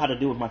and I know how to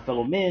deal with my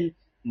fellow men.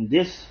 And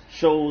this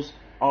shows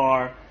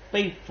our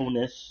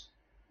faithfulness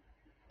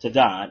to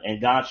God,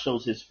 and God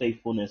shows his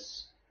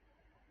faithfulness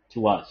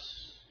to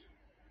us.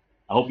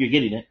 I hope you're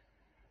getting it.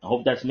 I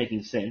hope that's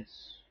making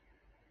sense.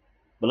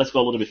 But let's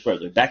go a little bit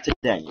further. Back to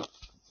Daniel.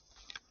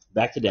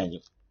 Back to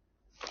Daniel.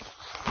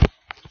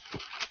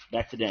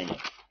 Back to Daniel.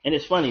 And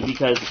it's funny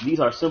because these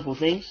are simple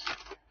things,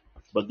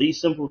 but these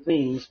simple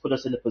things put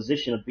us in a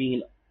position of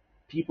being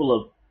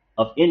people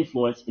of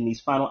influence in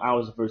these final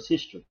hours of Earth's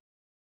history.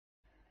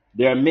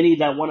 There are many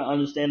that want to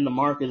understand the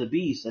mark of the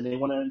beast, and they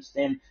want to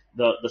understand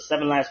the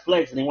seven last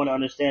plagues, and they want to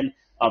understand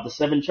the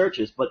seven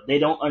churches, but they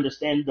don't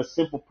understand the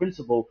simple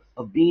principle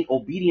of being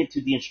obedient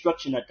to the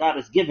instruction that God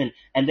has given,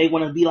 and they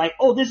want to be like,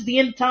 oh, this is the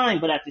end time,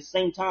 but at the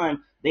same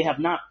time, they have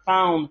not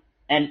found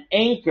an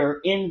anchor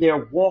in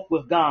their walk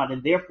with God,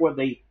 and therefore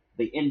they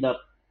end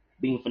up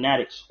being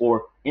fanatics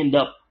or end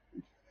up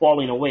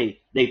falling away.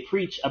 They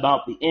preach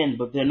about the end,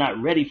 but they're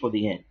not ready for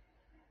the end.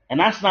 And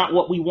that's not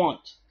what we want.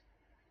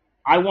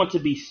 I want to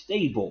be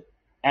stable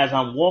as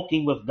I'm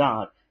walking with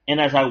God.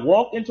 And as I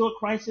walk into a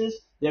crisis,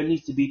 there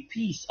needs to be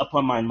peace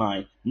upon my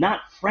mind,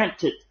 not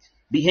frantic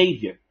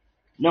behavior.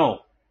 No,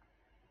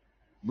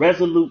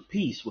 resolute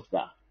peace with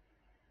God.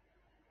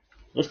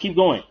 Let's keep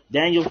going.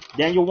 Daniel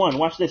 1.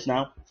 Watch this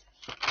now.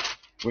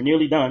 We're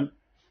nearly done.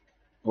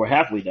 We're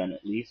halfway done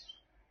at least.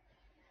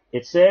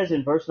 It says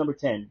in verse number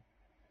 10,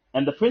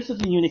 and the prince of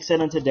the eunuchs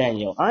said unto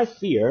Daniel, I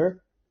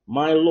fear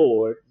my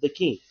lord the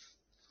king,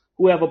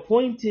 who have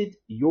appointed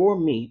your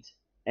meat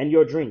and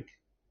your drink.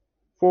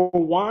 For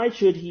why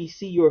should he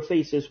see your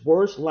faces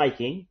worse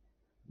liking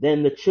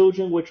than the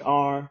children which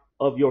are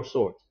of your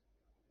sort?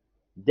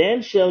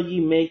 Then shall ye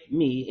make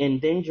me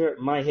endanger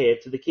my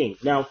head to the king.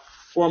 Now,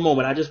 for a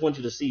moment, I just want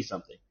you to see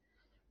something.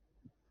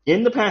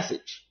 In the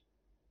passage,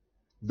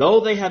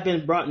 though they have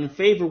been brought in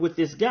favor with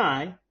this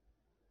guy,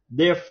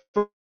 their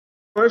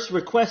first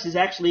request is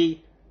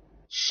actually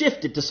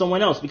shifted to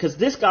someone else because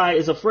this guy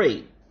is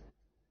afraid.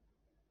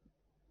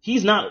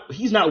 He's not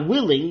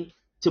willing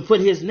to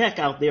put his neck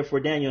out there for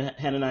Daniel,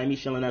 Hananiah,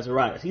 Mishael, and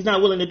Azariah. He's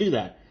not willing to do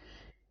that.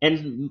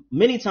 And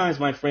many times,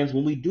 my friends,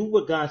 when we do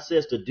what God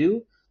says to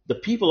do, the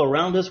people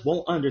around us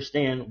won't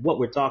understand what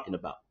we're talking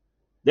about.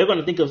 They're going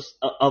to think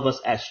of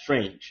us as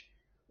strange.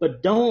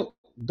 But don't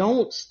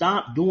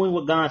stop doing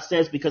what God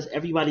says because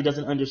everybody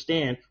doesn't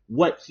understand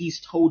what he's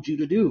told you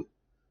to do.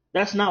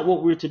 That's not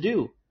what we're to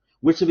do.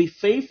 We're to be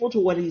faithful to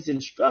what he's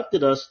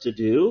instructed us to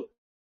do,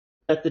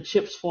 let the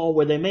chips fall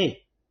where they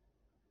may.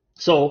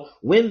 So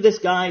when this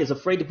guy is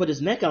afraid to put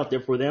his neck out there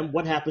for them,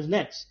 what happens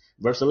next?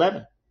 Verse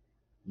 11.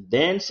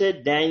 Then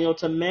said Daniel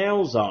to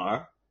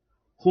Melzar,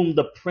 whom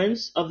the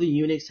prince of the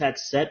eunuchs had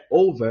set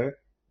over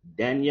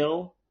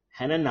Daniel,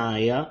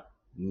 Hananiah,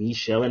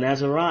 Mishael, and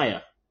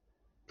Azariah,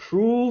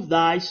 prove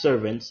thy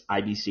servants,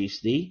 I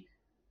beseech thee,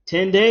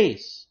 10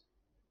 days,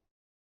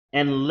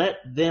 and let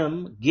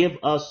them give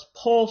us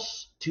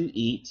pulse to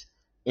eat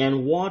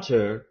and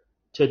water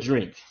to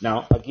drink.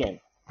 Now, again,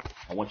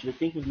 I want you to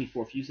think with me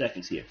for a few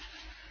seconds here.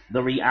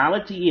 The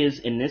reality is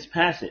in this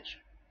passage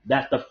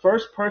that the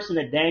first person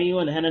that Daniel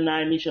and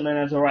Hananiah, Mishael, and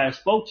Azariah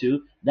spoke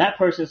to, that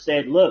person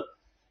said, look,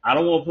 I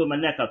don't want to put my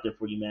neck out there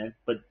for you, man,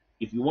 but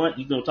if you want,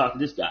 you can go talk to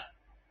this guy.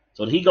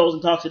 So he goes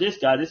and talks to this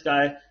guy,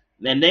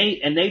 and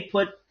they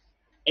put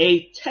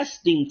a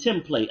testing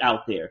template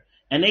out there.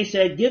 And they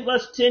said, give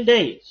us 10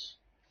 days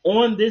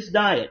on this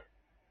diet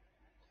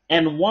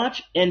and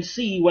watch and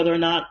see whether or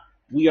not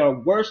we are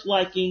worse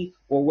liking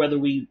or whether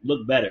we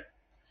look better.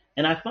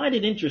 And I find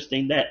it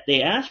interesting that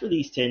they asked for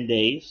these 10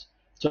 days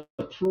to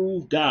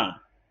prove God.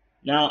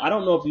 Now, I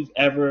don't know if you've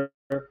ever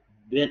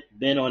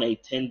been on a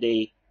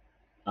 10-day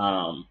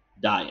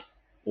diet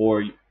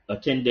or a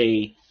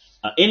 10-day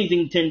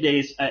anything 10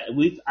 days.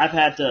 I've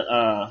had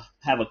to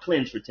have a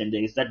cleanse for 10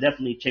 days. That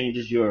definitely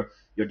changes your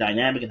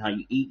dynamic and how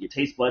you eat, your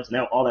taste buds, and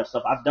all that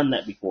stuff. I've done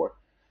that before.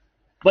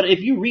 But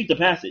if you read the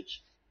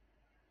passage,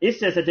 it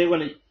says that they're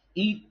going to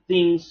eat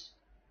things,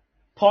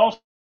 pulse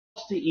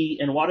to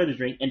eat and water to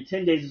drink, and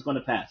 10 days is going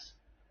to pass.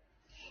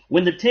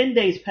 When the 10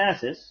 days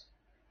passes,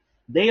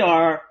 they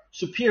are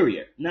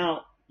superior.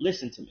 Now,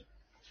 listen to me.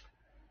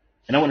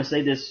 And I want to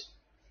say this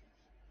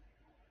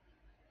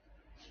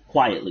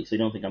quietly so you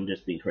don't think I'm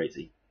just being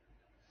crazy.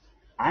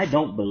 I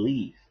don't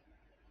believe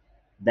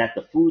that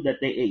the food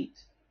that they ate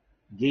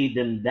gave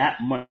them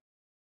that much.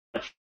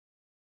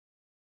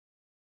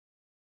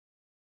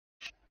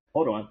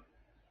 Hold on.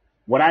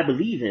 What I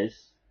believe is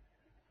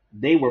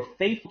they were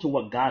faithful to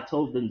what God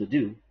told them to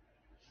do,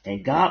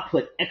 and God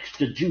put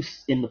extra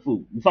juice in the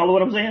food. You follow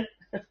what I'm saying?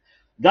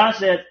 God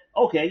said,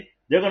 okay,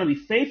 they're going to be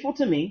faithful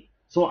to me,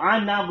 so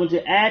I'm now going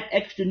to add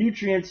extra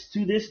nutrients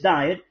to this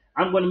diet.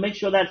 I'm going to make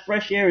sure that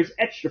fresh air is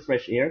extra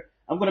fresh air.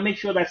 I'm going to make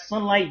sure that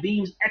sunlight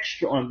beams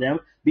extra on them.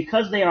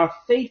 Because they are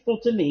faithful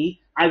to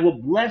me, I will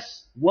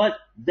bless what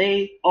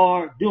they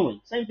are doing.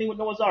 Same thing with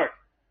Noah's Ark.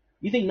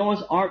 You think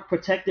Noah's Ark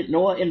protected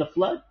Noah in the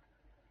flood?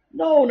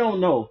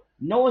 No.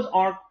 Noah's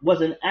Ark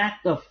was an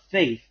act of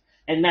faith.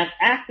 And that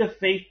act of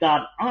faith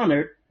God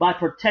honored by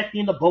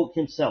protecting the boat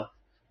himself.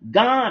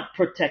 God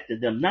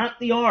protected them, not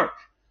the ark.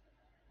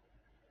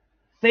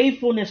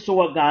 Faithfulness to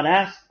what God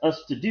asks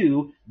us to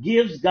do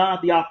gives God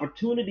the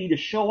opportunity to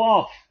show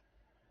off.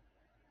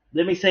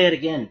 Let me say it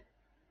again.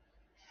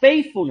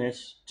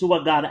 Faithfulness to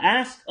what God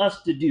asks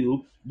us to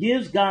do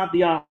gives God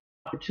the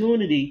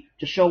opportunity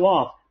to show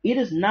off. It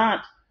is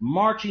not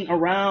marching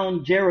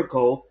around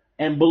Jericho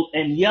and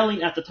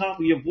yelling at the top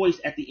of your voice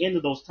at the end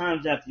of those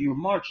times after you're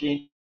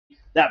marching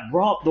that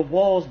brought the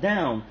walls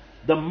down.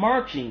 The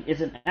marching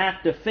is an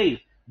act of faith.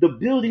 The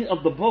building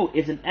of the boat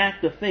is an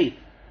act of faith.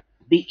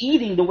 The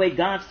eating the way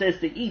God says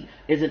to eat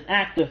is an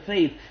act of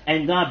faith,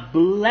 and God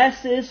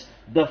blesses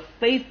the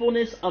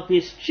faithfulness of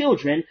his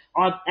children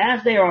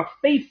as they are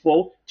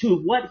faithful to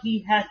what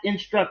he has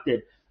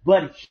instructed.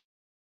 But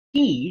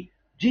he,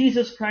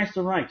 Jesus Christ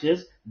the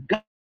righteous,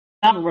 God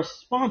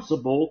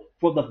responsible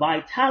for the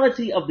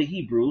vitality of the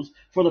Hebrews,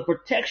 for the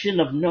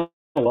protection of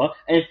Noah,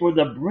 and for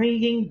the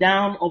bringing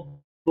down of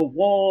the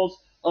walls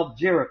of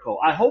Jericho.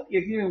 I hope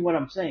you're hearing what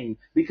I'm saying,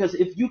 because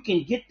if you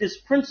can get this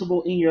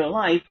principle in your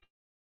life,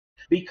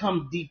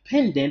 become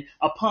dependent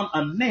upon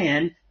a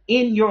man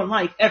in your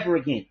life ever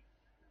again.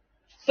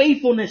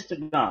 Faithfulness to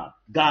God,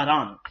 God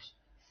honors.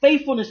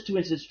 Faithfulness to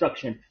his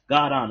instruction,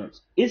 God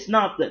honors. It's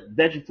not the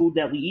veggie food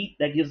that we eat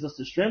that gives us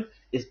the strength.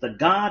 It's the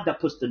God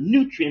that puts the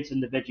nutrients in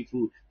the veggie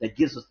food that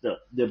gives us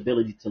the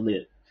ability to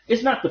live.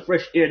 It's not the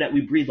fresh air that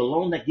we breathe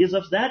alone that gives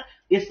us that.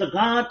 It's the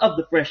God of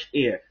the fresh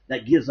air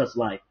that gives us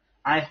life.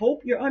 I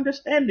hope you're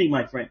understanding,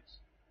 my friends.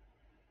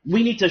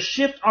 We need to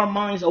shift our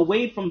minds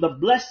away from the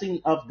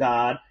blessing of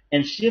God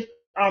and shift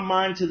our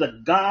mind to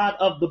the God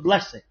of the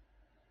blessing.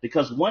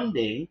 Because one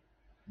day,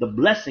 the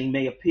blessing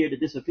may appear to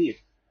disappear.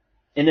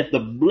 And if the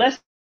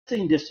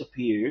blessing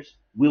disappears,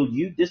 will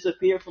you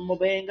disappear from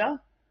obeying God?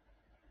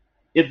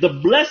 If the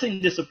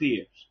blessing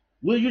disappears,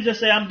 will you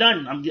just say, I'm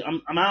done,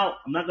 I'm out,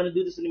 I'm not going to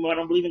do this anymore, I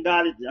don't believe in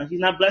God, he's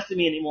not blessing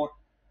me anymore?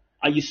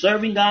 Are you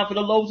serving God for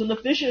the loaves and the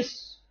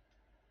fishes?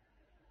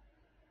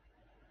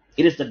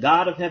 It is the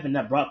God of heaven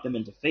that brought them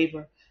into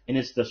favor, and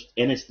it's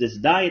this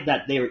diet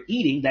that they are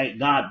eating that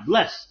God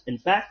blessed. In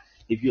fact,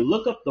 if you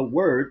look up the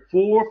word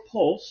for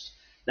pulse,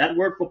 that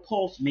word for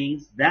pulse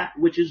means that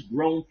which is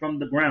grown from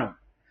the ground,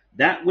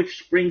 that which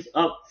springs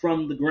up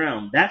from the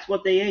ground. That's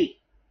what they ate.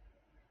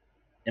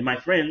 And my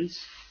friends,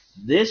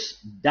 this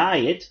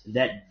diet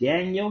that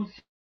Daniel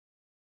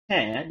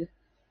had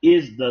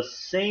is the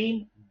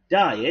same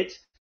diet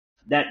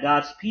that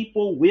God's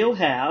people will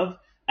have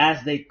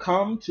as they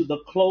come to the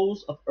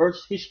close of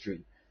Earth's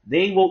history.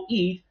 They will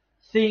eat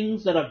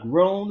things that are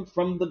grown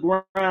from the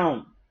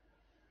ground.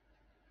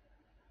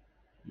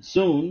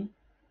 Soon,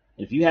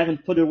 if you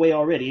haven't put it away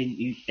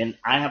already, and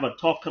I have a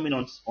talk coming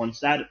on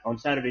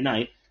Saturday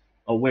night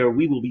where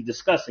we will be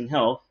discussing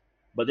health,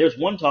 but there's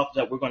one talk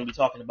that we're going to be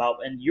talking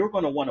about, and you're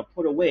going to want to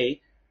put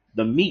away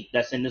the meat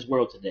that's in this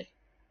world today.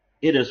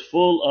 It is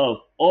full of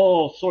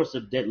all sorts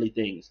of deadly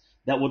things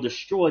that will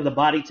destroy the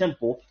body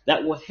temple,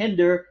 that will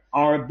hinder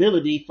our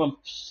ability from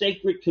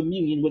sacred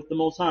communion with the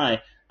Most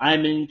High.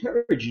 I'm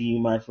encouraging you,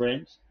 my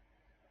friends.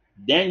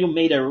 Daniel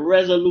made a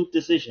resolute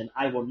decision.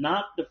 I will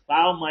not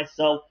defile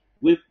myself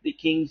with the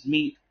king's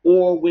meat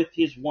or with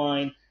his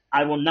wine.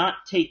 I will not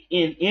take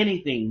in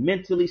anything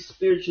mentally,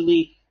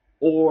 spiritually,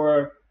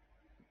 or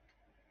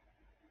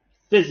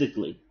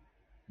physically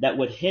that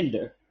would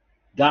hinder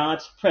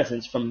God's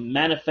presence from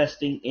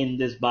manifesting in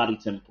this body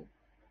temple.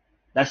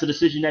 That's the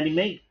decision that he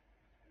made.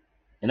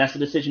 And that's the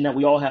decision that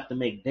we all have to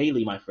make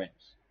daily, my friends.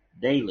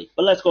 Daily.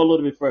 But let's go a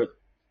little bit further.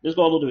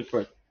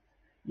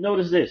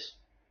 Notice this.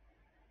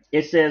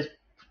 It says,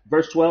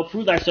 verse 12,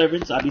 prove thy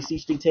servants, I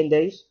beseech thee 10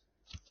 days,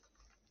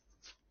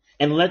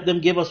 and let them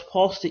give us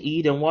pulse to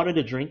eat and water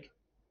to drink.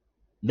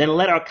 Then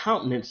let our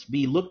countenance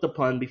be looked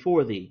upon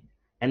before thee,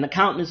 and the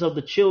countenance of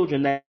the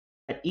children that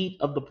eat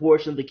of the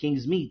portion of the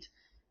king's meat.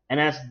 And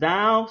as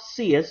thou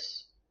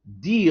seest,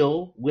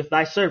 deal with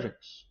thy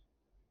servants.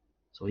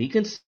 So he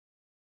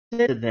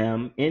considered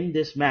them in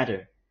this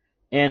matter,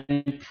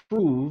 and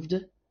proved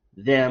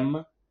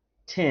them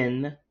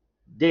 10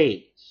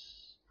 days.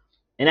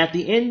 And at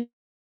the end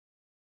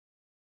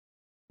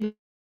of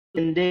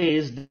 10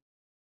 days,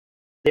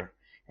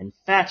 and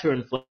fatter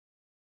and flesh,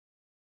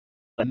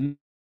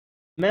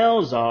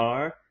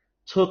 Melzar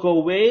took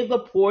away the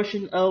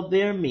portion of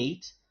their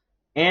meat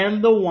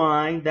and the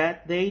wine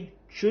that they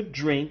should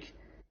drink,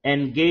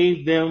 and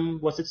gave them,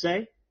 what's it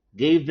say?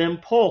 Gave them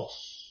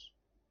pulse.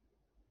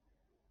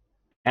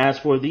 As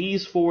for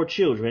these 4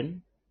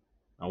 children,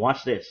 now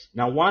watch this.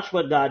 Now watch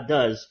what God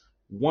does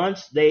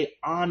once they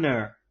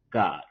honor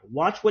God.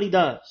 Watch what he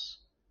does.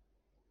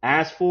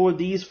 As for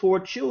these 4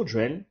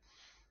 children,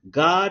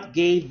 God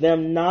gave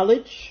them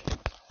knowledge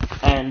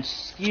and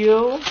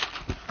skill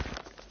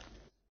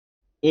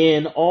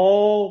in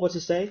all, what's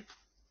it say?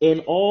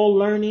 In all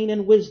learning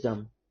and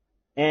wisdom.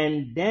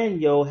 And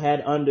Daniel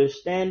had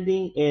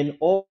understanding in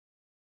all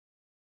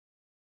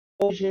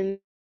vision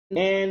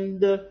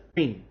and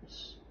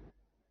dreams.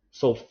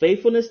 So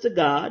faithfulness to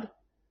God,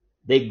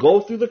 they go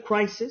through the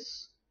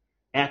crisis.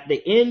 At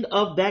the end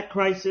of that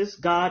crisis,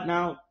 God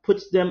now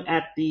puts them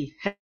at the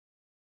head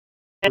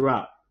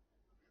route.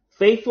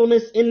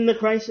 Faithfulness in the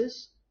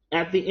crisis,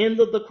 At the end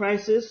of the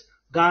crisis,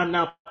 God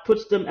now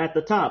puts them at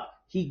the top.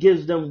 He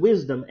gives them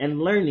wisdom and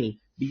learning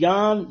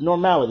beyond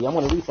normality. I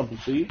want to read something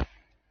to you.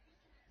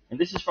 And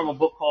this is from a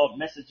book called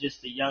Messages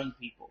to Young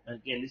People. And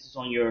again, this is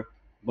going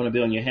to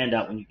be on your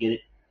handout when you get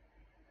it.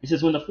 It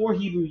says, when the 4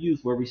 Hebrew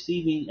youth were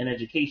receiving an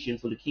education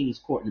for the king's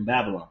court in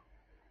Babylon,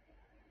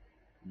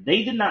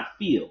 they did not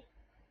feel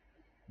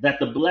that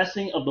the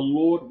blessing of the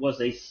Lord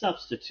was a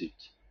substitute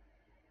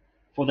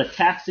for the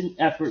taxing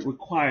effort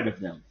required of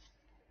them.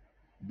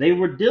 They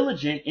were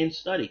diligent in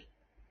study.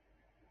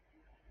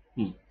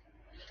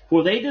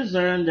 For they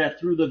discerned that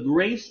through the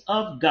grace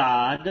of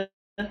God,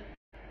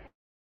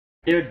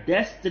 their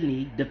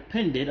destiny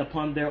depended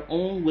upon their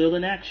own will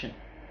and action.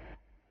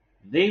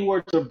 They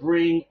were to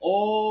bring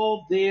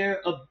all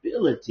their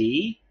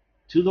ability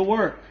to the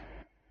work,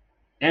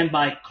 and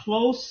by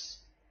close,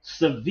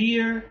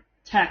 severe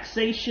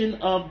taxation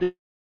of the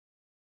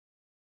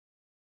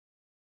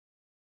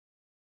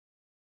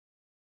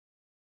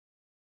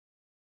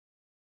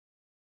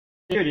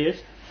there it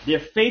is, they're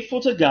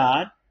faithful to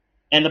God,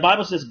 and the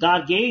Bible says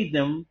God gave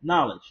them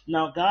knowledge.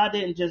 Now, God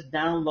didn't just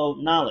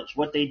download knowledge.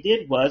 What they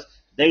did was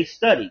they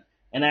studied,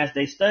 and as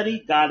they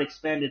studied, God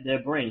expanded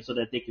their brain so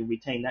that they could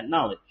retain that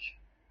knowledge.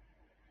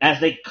 As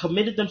they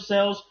committed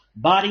themselves,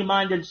 body,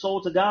 mind, and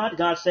soul to God,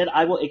 God said,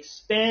 I will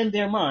expand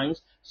their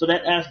minds so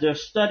that as they're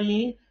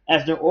studying,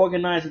 as they're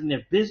organizing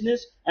their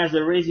business, as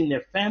they're raising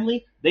their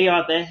family, they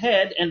are the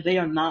head and they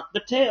are not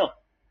the tail.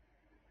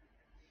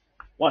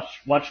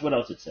 Watch what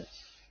else it says.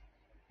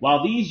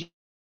 While these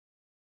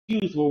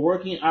youth were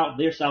working out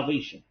their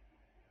salvation,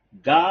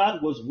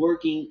 God was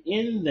working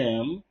in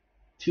them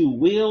to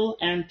will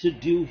and to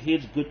do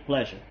his good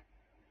pleasure.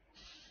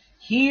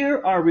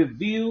 Here are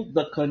revealed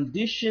the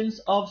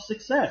conditions of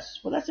success.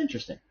 Well, that's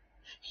interesting.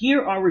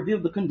 Here are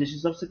revealed the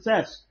conditions of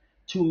success.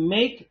 To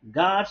make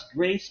God's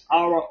grace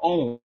our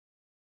own.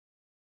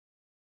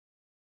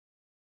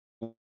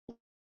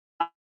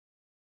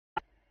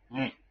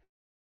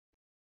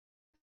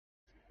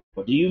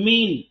 What do you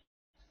mean?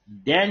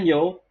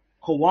 Daniel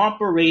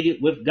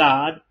cooperated with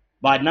God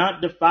by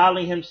not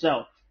defiling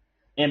himself.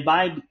 And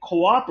by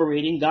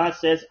cooperating, God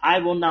says, I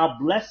will now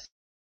bless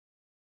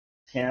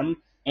him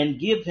and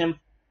give him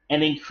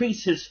and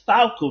increase his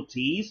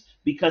faculties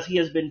because he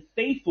has been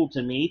faithful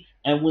to me.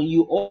 And when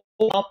you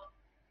open up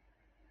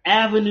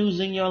avenues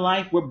in your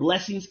life where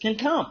blessings can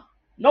come,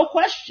 no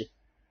question.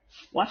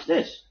 Watch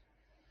this.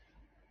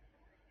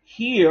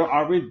 Here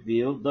are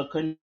revealed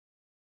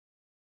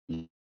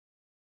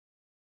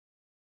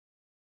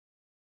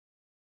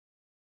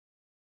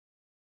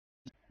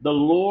the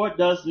Lord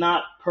does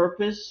not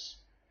purpose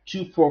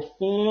to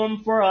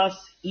perform for us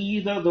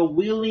either the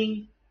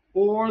willing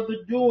or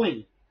the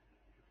doing.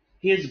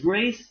 His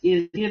grace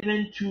is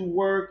given to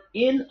work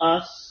in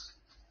us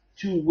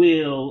to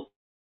will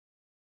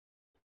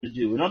to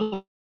do. In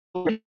other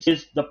words,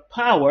 is the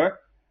power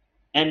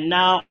and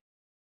now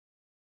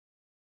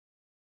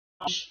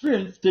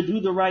strength to do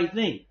the right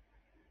thing.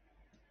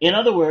 In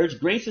other words,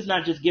 grace is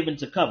not just given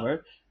to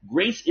cover.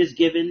 Grace is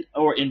given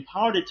or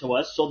imparted to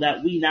us so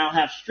that we now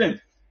have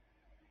strength.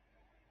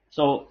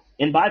 So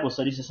in Bible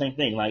studies, the same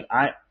thing. Like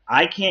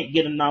I can't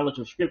get a knowledge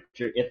of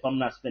scripture if I'm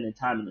not spending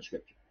time in the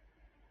scripture.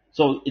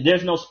 So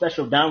there's no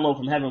special download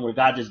from heaven where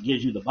God just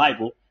gives you the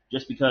Bible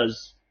just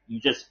because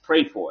you just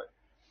pray for it.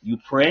 You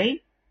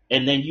pray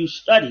and then you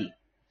study,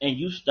 and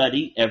you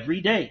study every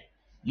day.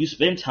 You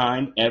spend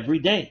time every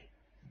day.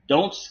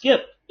 Don't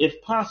skip. If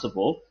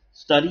possible,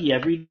 study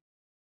every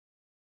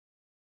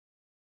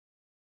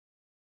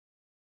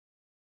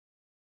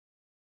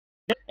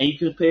day. And you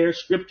compare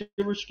scripture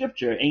with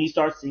scripture, and you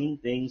start seeing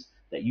things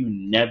that you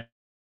never.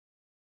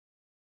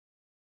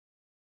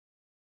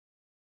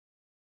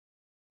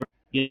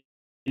 You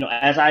know,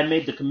 as I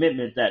made the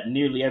commitment that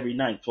nearly every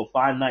night, so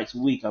 5 nights a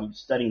week, I'm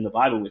studying the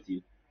Bible with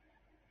you.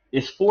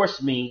 It's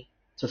forced me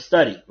to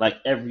study like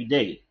every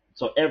day.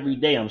 So every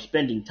day I'm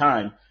spending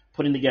time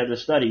putting together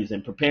studies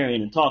and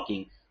preparing and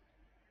talking.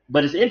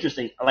 But it's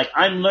interesting. Like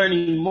I'm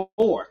learning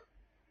more.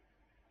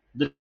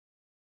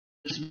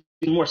 It's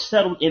more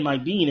settled in my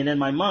being and in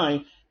my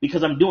mind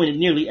because I'm doing it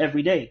nearly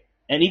every day.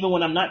 And even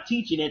when I'm not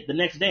teaching it, the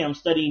next day I'm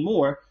studying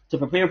more to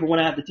prepare for when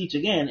I have to teach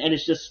again. And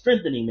it's just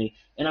strengthening me.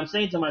 And I'm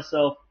saying to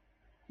myself,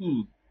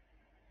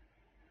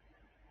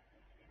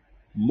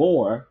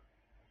 more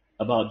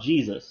about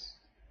Jesus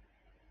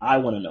I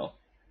want to know.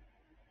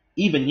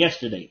 Even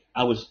yesterday,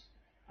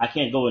 I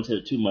can't go into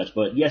it too much,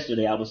 but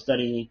yesterday I was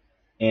studying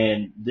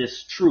and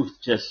this truth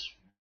just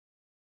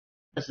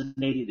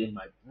resonated in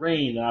my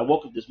brain. And I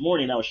woke up this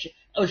morning,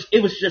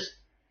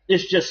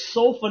 it's just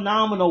so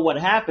phenomenal what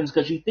happens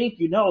because you think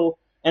you know,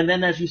 and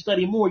then as you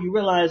study more, you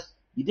realize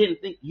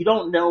you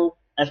don't know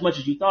as much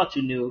as you thought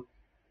you knew,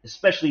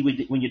 especially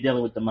when you're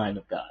dealing with the mind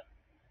of God.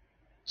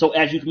 So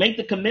as you make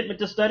the commitment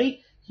to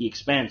study, he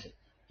expands it.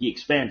 He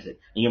expands it,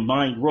 and your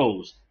mind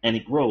grows, and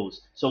it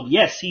grows. So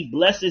yes, he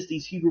blesses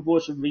these Hebrew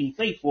boys for being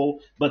faithful,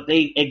 but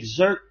they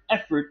exert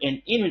effort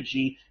and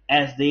energy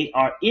as they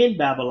are in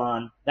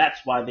Babylon.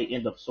 That's why they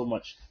end up so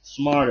much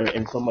smarter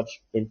and so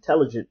much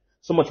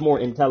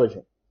more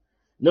intelligent.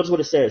 Notice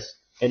what it says.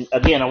 And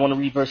again, I want to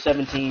read verse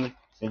 17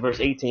 and verse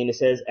 18. It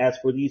says, as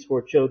for these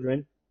 4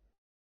 children,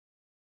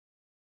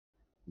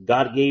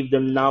 God gave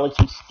them knowledge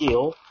and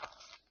skill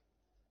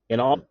in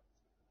all.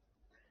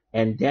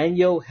 And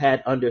Daniel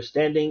had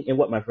understanding in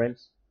what, my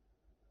friends?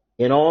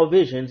 In all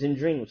visions and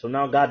dreams. So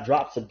now God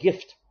drops a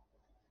gift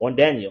on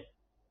Daniel.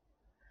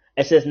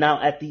 It says,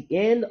 now at the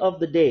end of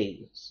the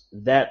days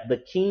that the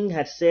king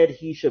had said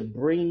he should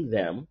bring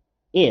them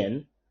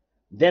in,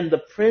 then the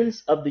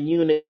prince of the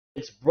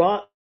eunuchs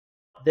brought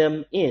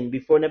them in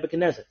before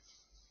Nebuchadnezzar.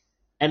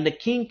 And the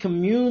king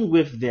communed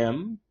with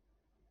them,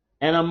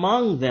 and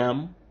among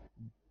them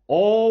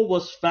all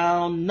was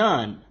found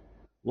none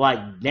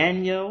like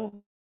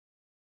Daniel,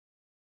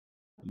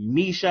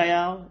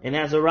 Mishael, and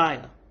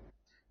Azariah.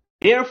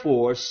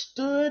 Therefore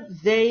stood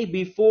they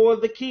before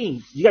the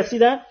king. You guys see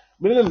that?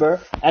 Remember,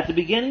 at the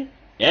beginning,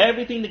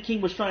 everything the king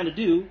was trying to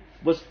do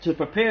was to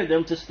prepare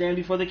them to stand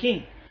before the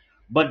king.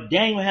 But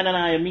Daniel,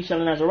 Hananiah,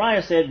 Mishael, and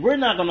Azariah said, we're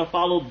not going to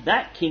follow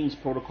that king's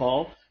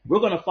protocol. We're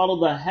going to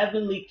follow the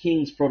heavenly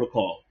king's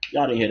protocol.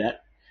 Y'all didn't hear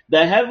that.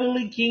 The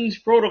heavenly king's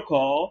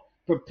protocol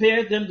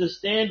prepared them to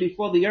stand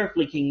before the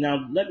earthly king.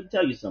 Now, let me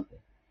tell you something.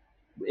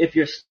 If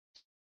you're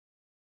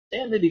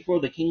standing before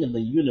the king of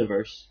the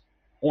universe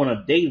on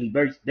a daily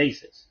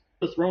basis,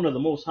 the throne of the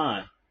Most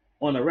High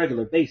on a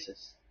regular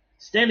basis,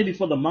 standing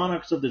before the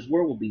monarchs of this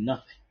world will be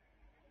nothing.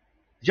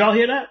 Did y'all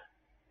hear that?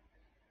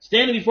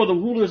 Standing before the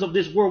rulers of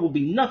this world will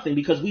be nothing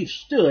because we've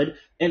stood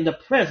in the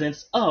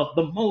presence of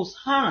the Most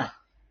High.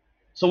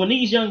 So when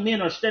these young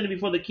men are standing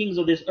before the kings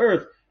of this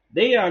earth,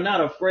 they are not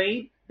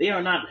afraid. They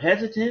are not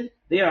hesitant.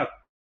 They are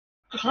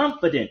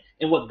confident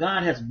in what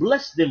God has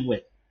blessed them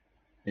with.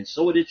 And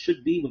so it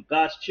should be with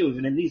God's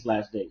children in these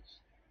last days.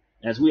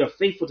 As we are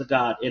faithful to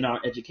God in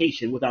our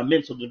education, with our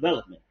mental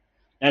development.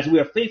 As we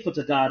are faithful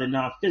to God in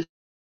our physical,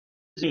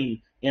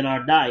 in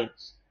our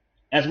diets.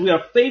 As we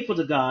are faithful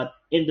to God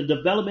in the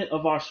development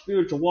of our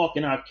spiritual walk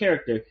and our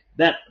character,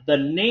 that the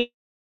name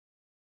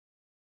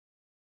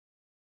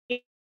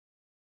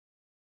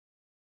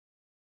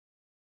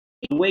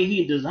the way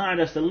he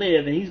designed us to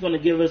live, and he's going to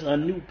give us a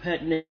new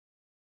pet name.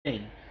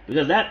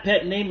 Because that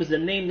pet name is the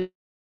name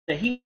that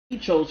he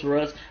chose for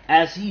us.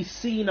 As he's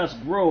seen us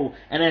grow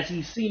and as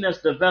he's seen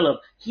us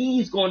develop,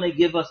 he's going to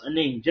give us a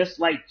name. Just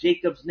like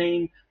Jacob's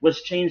name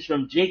was changed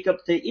from Jacob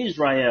to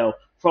Israel,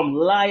 from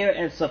liar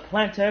and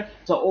supplanter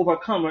to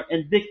overcomer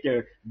and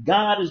victor,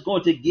 God is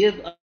going to give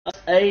us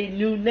a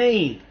new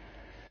name.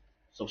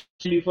 So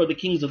standing before the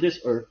kings of this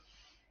earth,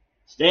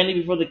 standing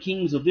before the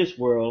kings of this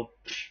world,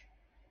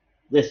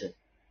 listen,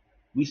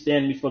 we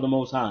stand before the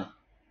Most High.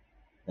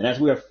 And as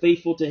we are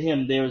faithful to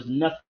him, there is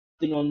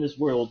nothing on this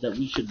world that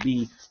we should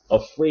be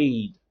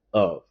afraid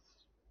of.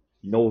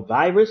 No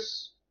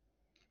virus,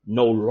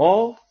 no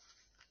law,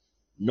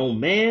 no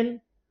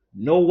man,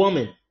 no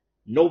woman,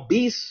 no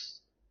beast.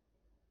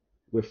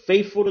 We're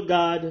faithful to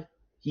God.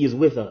 He is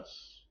with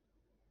us.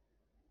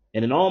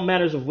 And in all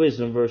matters of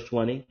wisdom, verse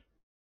 20,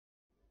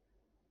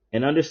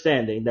 and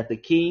understanding that the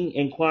king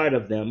inquired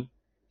of them,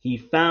 he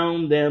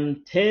found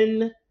them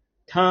 10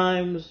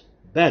 times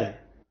better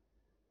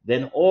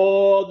than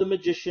all the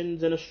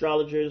magicians and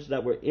astrologers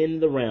that were in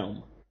the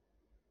realm.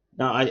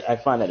 Now, I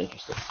find that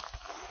interesting.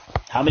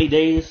 How many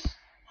days?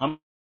 How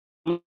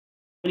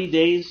many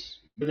days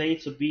were they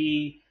to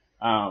be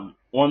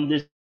on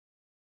this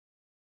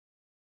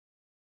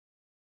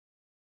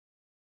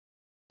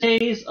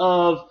days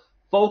of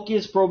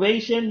focus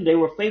probation? They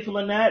were faithful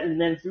in that, and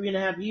then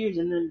 3.5 years,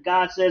 and then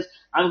God says,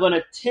 I'm going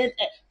to 10.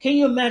 Can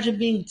you imagine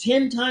being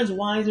 10 times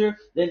wiser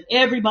than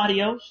everybody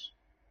else?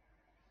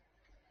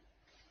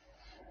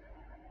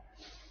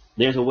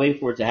 There's a way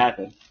for it to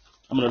happen.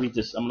 I'm going to read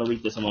this.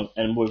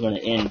 And we're going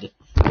to end.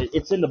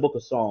 It's in the book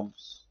of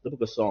Psalms. The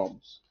book of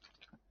Psalms.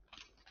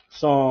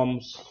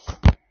 Psalms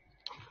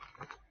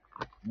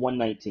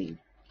 119.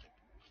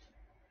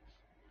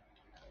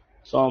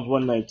 Psalms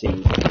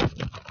 119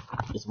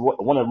 is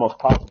one of the most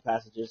powerful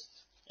passages.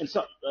 And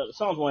Psalms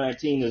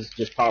 119 is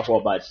just powerful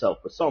by itself.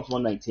 But Psalms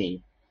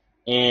 119.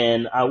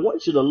 And I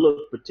want you to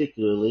look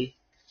particularly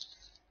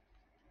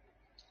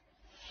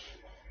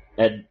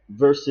at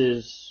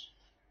verses...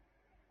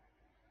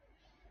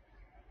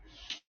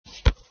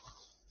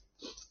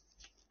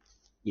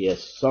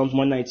 Yes, Psalms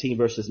 119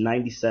 verses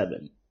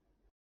 97.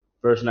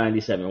 Verse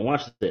 97.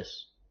 Watch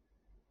this.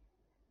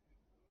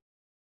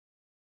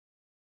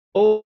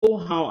 Oh,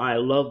 how I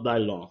love thy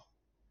law.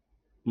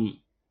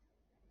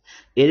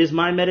 It is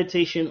my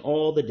meditation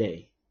all the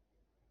day.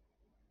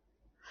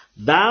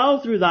 Thou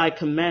through thy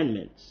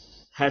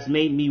commandments hast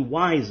made me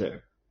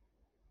wiser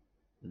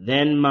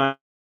than my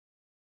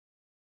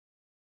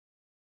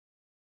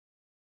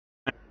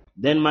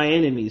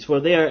enemies, for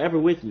they are ever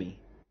with me.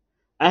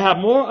 I have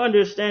more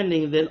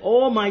understanding than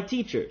all my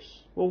teachers.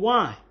 Well,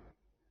 why?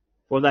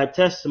 For thy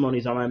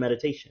testimonies are my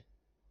meditation.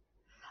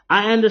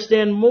 I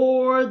understand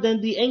more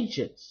than the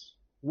ancients.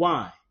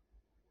 Why?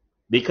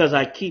 Because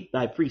I keep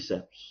thy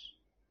precepts.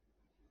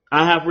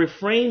 I have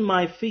refrained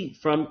my feet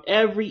from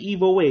every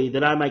evil way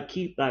that I might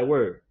keep thy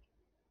word.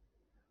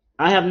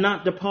 I have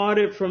not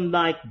departed from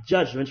thy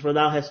judgments, for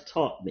thou hast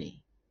taught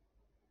me.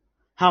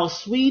 How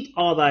sweet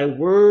are thy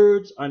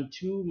words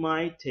unto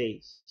my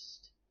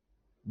taste,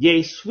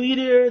 yea,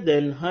 sweeter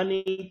than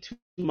honey to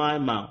my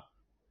mouth.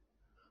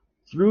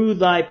 Through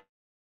thy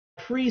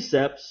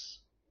precepts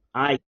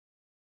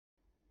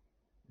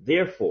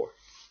therefore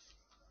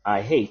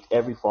I hate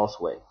every false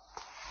way.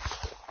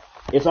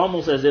 It's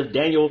almost as if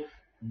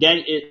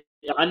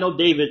I know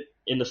David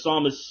and the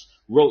psalmist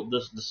wrote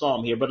the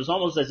psalm here, but it's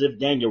almost as if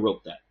Daniel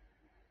wrote that.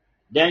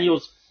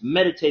 Daniel's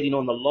meditating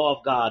on the law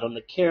of God, on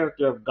the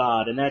character of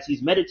God, and as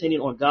he's meditating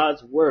on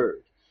God's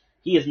word,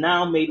 he is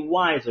now made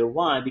wiser.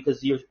 Why?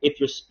 Because if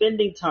you're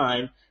spending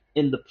time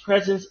in the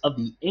presence of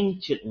the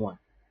Ancient One,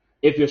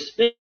 if you're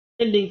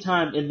spending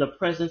time in the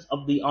presence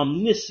of the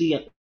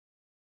omniscient,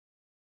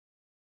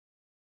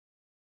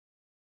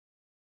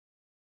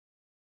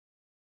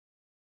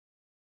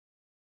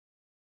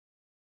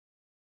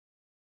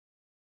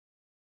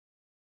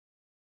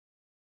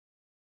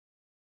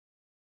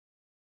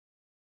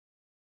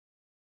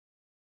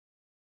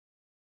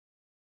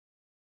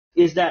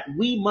 is that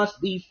we must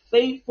be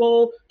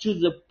faithful to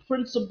the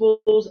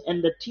principles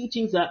and the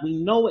teachings that we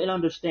know and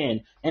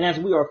understand. And as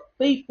we are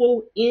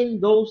faithful in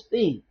those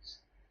things,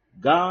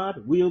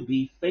 God will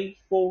be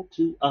faithful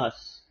to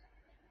us.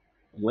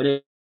 When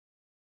it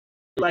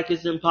feels like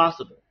it's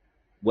impossible,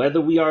 whether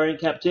we are in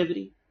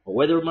captivity, or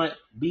whether it might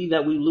be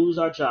that we lose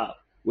our job,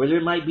 whether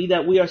it might be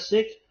that we are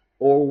sick,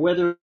 or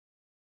whether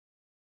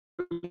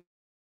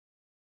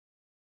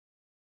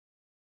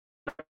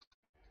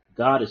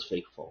God is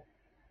faithful.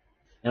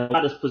 And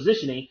God is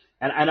positioning,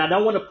 and I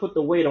don't want to put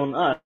the weight on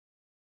us.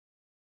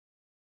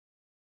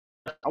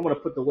 I want to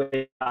put the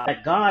weight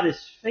that God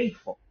is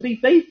faithful. Be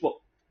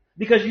faithful.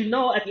 Because you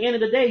know at the end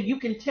of the day, you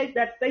can take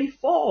that faith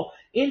fall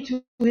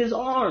into his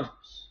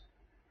arms.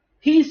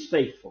 He's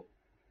faithful.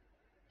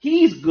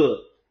 He's good.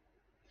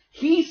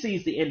 He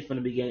sees the end from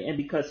the beginning. And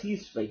because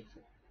he's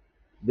faithful,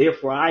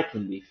 therefore I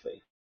can be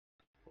faithful.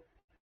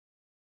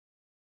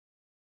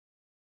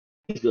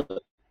 He's good.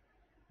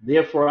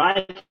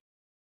 Therefore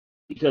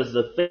because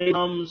the faith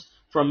comes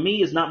from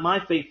me is not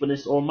my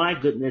faithfulness or my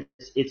goodness.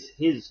 It's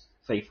his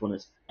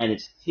faithfulness and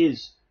it's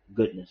his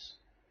goodness.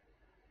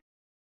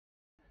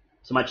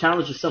 So my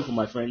challenge is simple,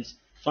 my friends.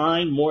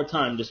 Find more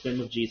time to spend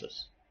with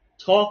Jesus.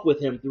 Talk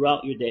with him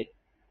throughout your day.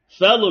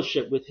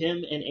 Fellowship with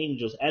him and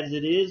angels as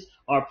it is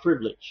our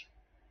privilege.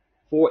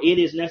 For it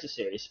is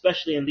necessary,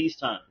 especially in these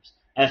times,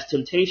 as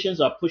temptations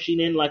are pushing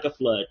in like a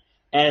flood,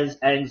 as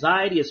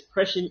anxiety is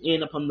pressing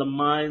in upon the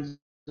minds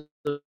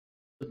of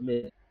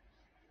men.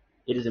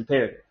 It is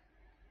imperative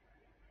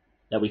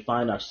that we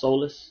find our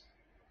solace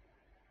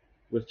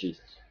with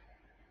Jesus.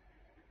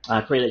 I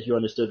pray that you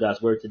understood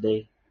God's word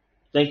today.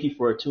 Thank you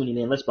for tuning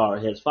in. Let's bow our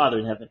heads. Father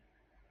in heaven,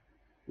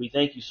 we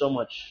thank you so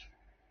much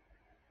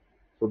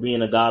for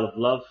being a God of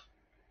love,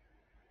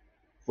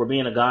 for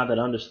being a God that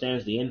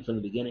understands the end from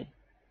the beginning,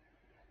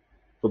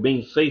 for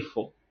being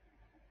faithful,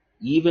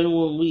 even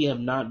when we have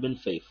not been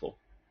faithful.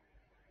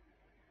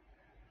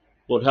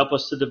 Lord, help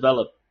us to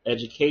develop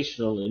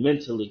educationally,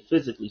 mentally,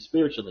 physically,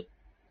 spiritually,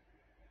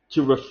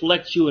 to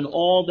reflect you in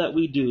all that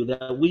we do,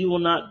 that we will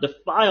not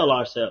defile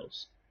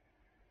ourselves,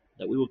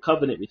 that we will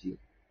covenant with you,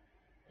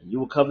 and you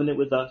will covenant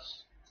with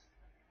us,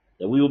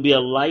 that we will be a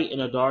light in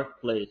a dark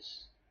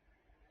place,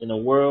 in a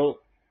world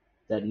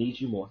that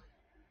needs you more.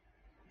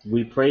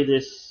 We pray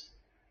this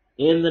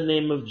in the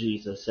name of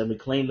Jesus, and we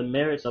claim the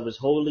merits of his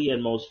holy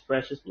and most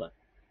precious blood.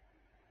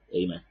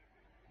 Amen.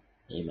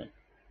 Amen.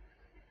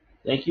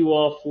 Thank you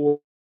all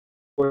for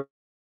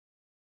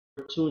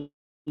tuning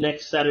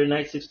next Saturday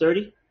night,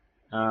 6:30.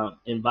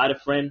 Invite a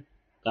friend.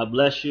 God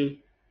bless you.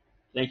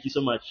 Thank you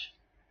so much.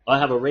 I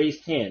have a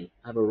raised hand.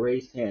 I have a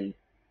raised hand.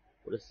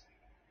 What is?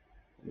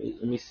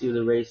 Let me see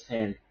the raised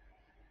hand.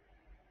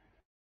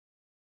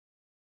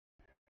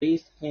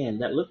 Raised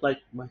hand. That looked like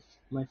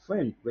my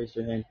friend raised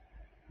her hand.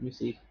 Let me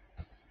see.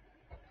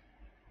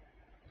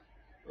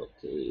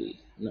 Okay,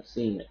 I'm not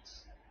seeing it.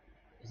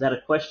 Is that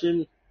a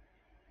question?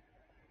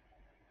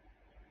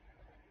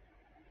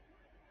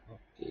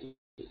 Okay,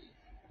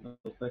 no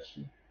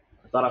question.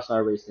 I thought I saw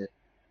a raised hand.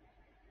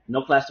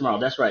 No class tomorrow.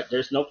 That's right.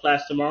 There's no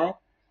class tomorrow.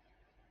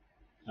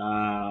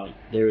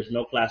 There is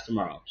no class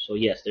tomorrow. So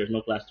yes, there's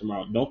no class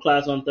tomorrow. No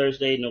class on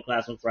Thursday. No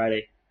class on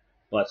Friday,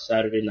 but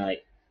Saturday night.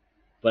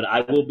 But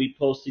I will be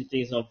posting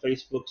things on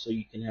Facebook so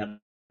you can have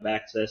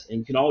access. And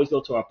you can always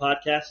go to our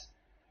podcast,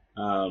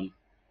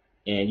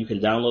 and you can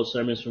download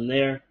sermons from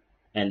there.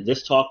 And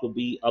this talk will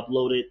be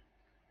uploaded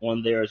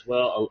on there as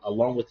well,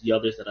 along with the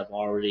others that I've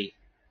already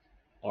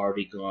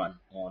gone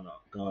on.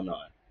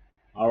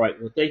 All right.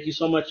 Well, thank you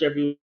so much,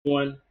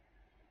 everyone.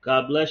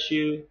 God bless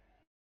you.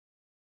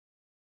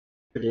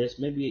 It is.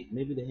 Maybe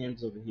the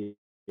hand's over here.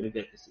 Maybe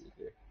I can see it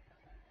here.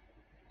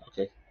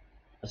 Okay.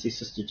 I see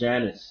Sister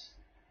Janice.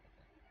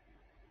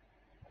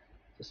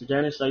 Sister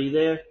Janice, are you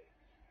there?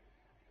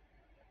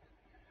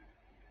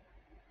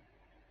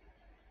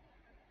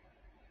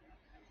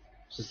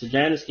 Sister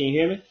Janice, can you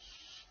hear me? I'm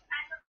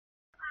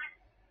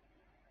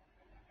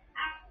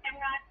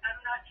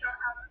not sure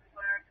how this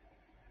works.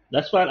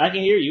 That's fine. I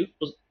can hear you.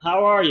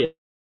 How are you?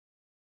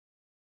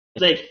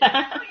 It's like,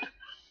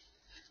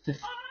 Oh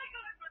my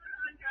God, Brother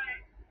Andre.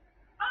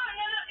 Oh,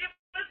 no, no, it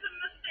was a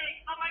mistake.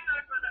 Oh my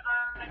God, Brother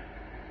Andre.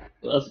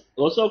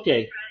 well, it's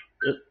okay.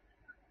 It's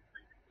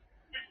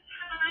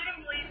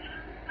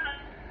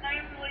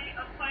timely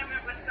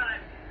appointment with God.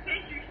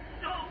 Thank you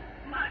so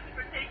much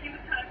for taking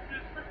the time to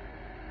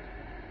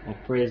Well,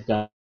 praise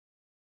God.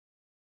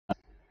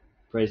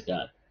 Praise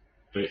God.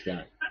 Praise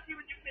God. bless you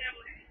with your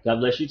family. God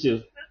bless you too.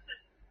 Listen.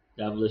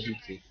 God bless you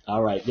too.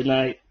 All right. Good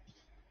night.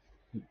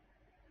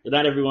 Good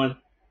night, everyone.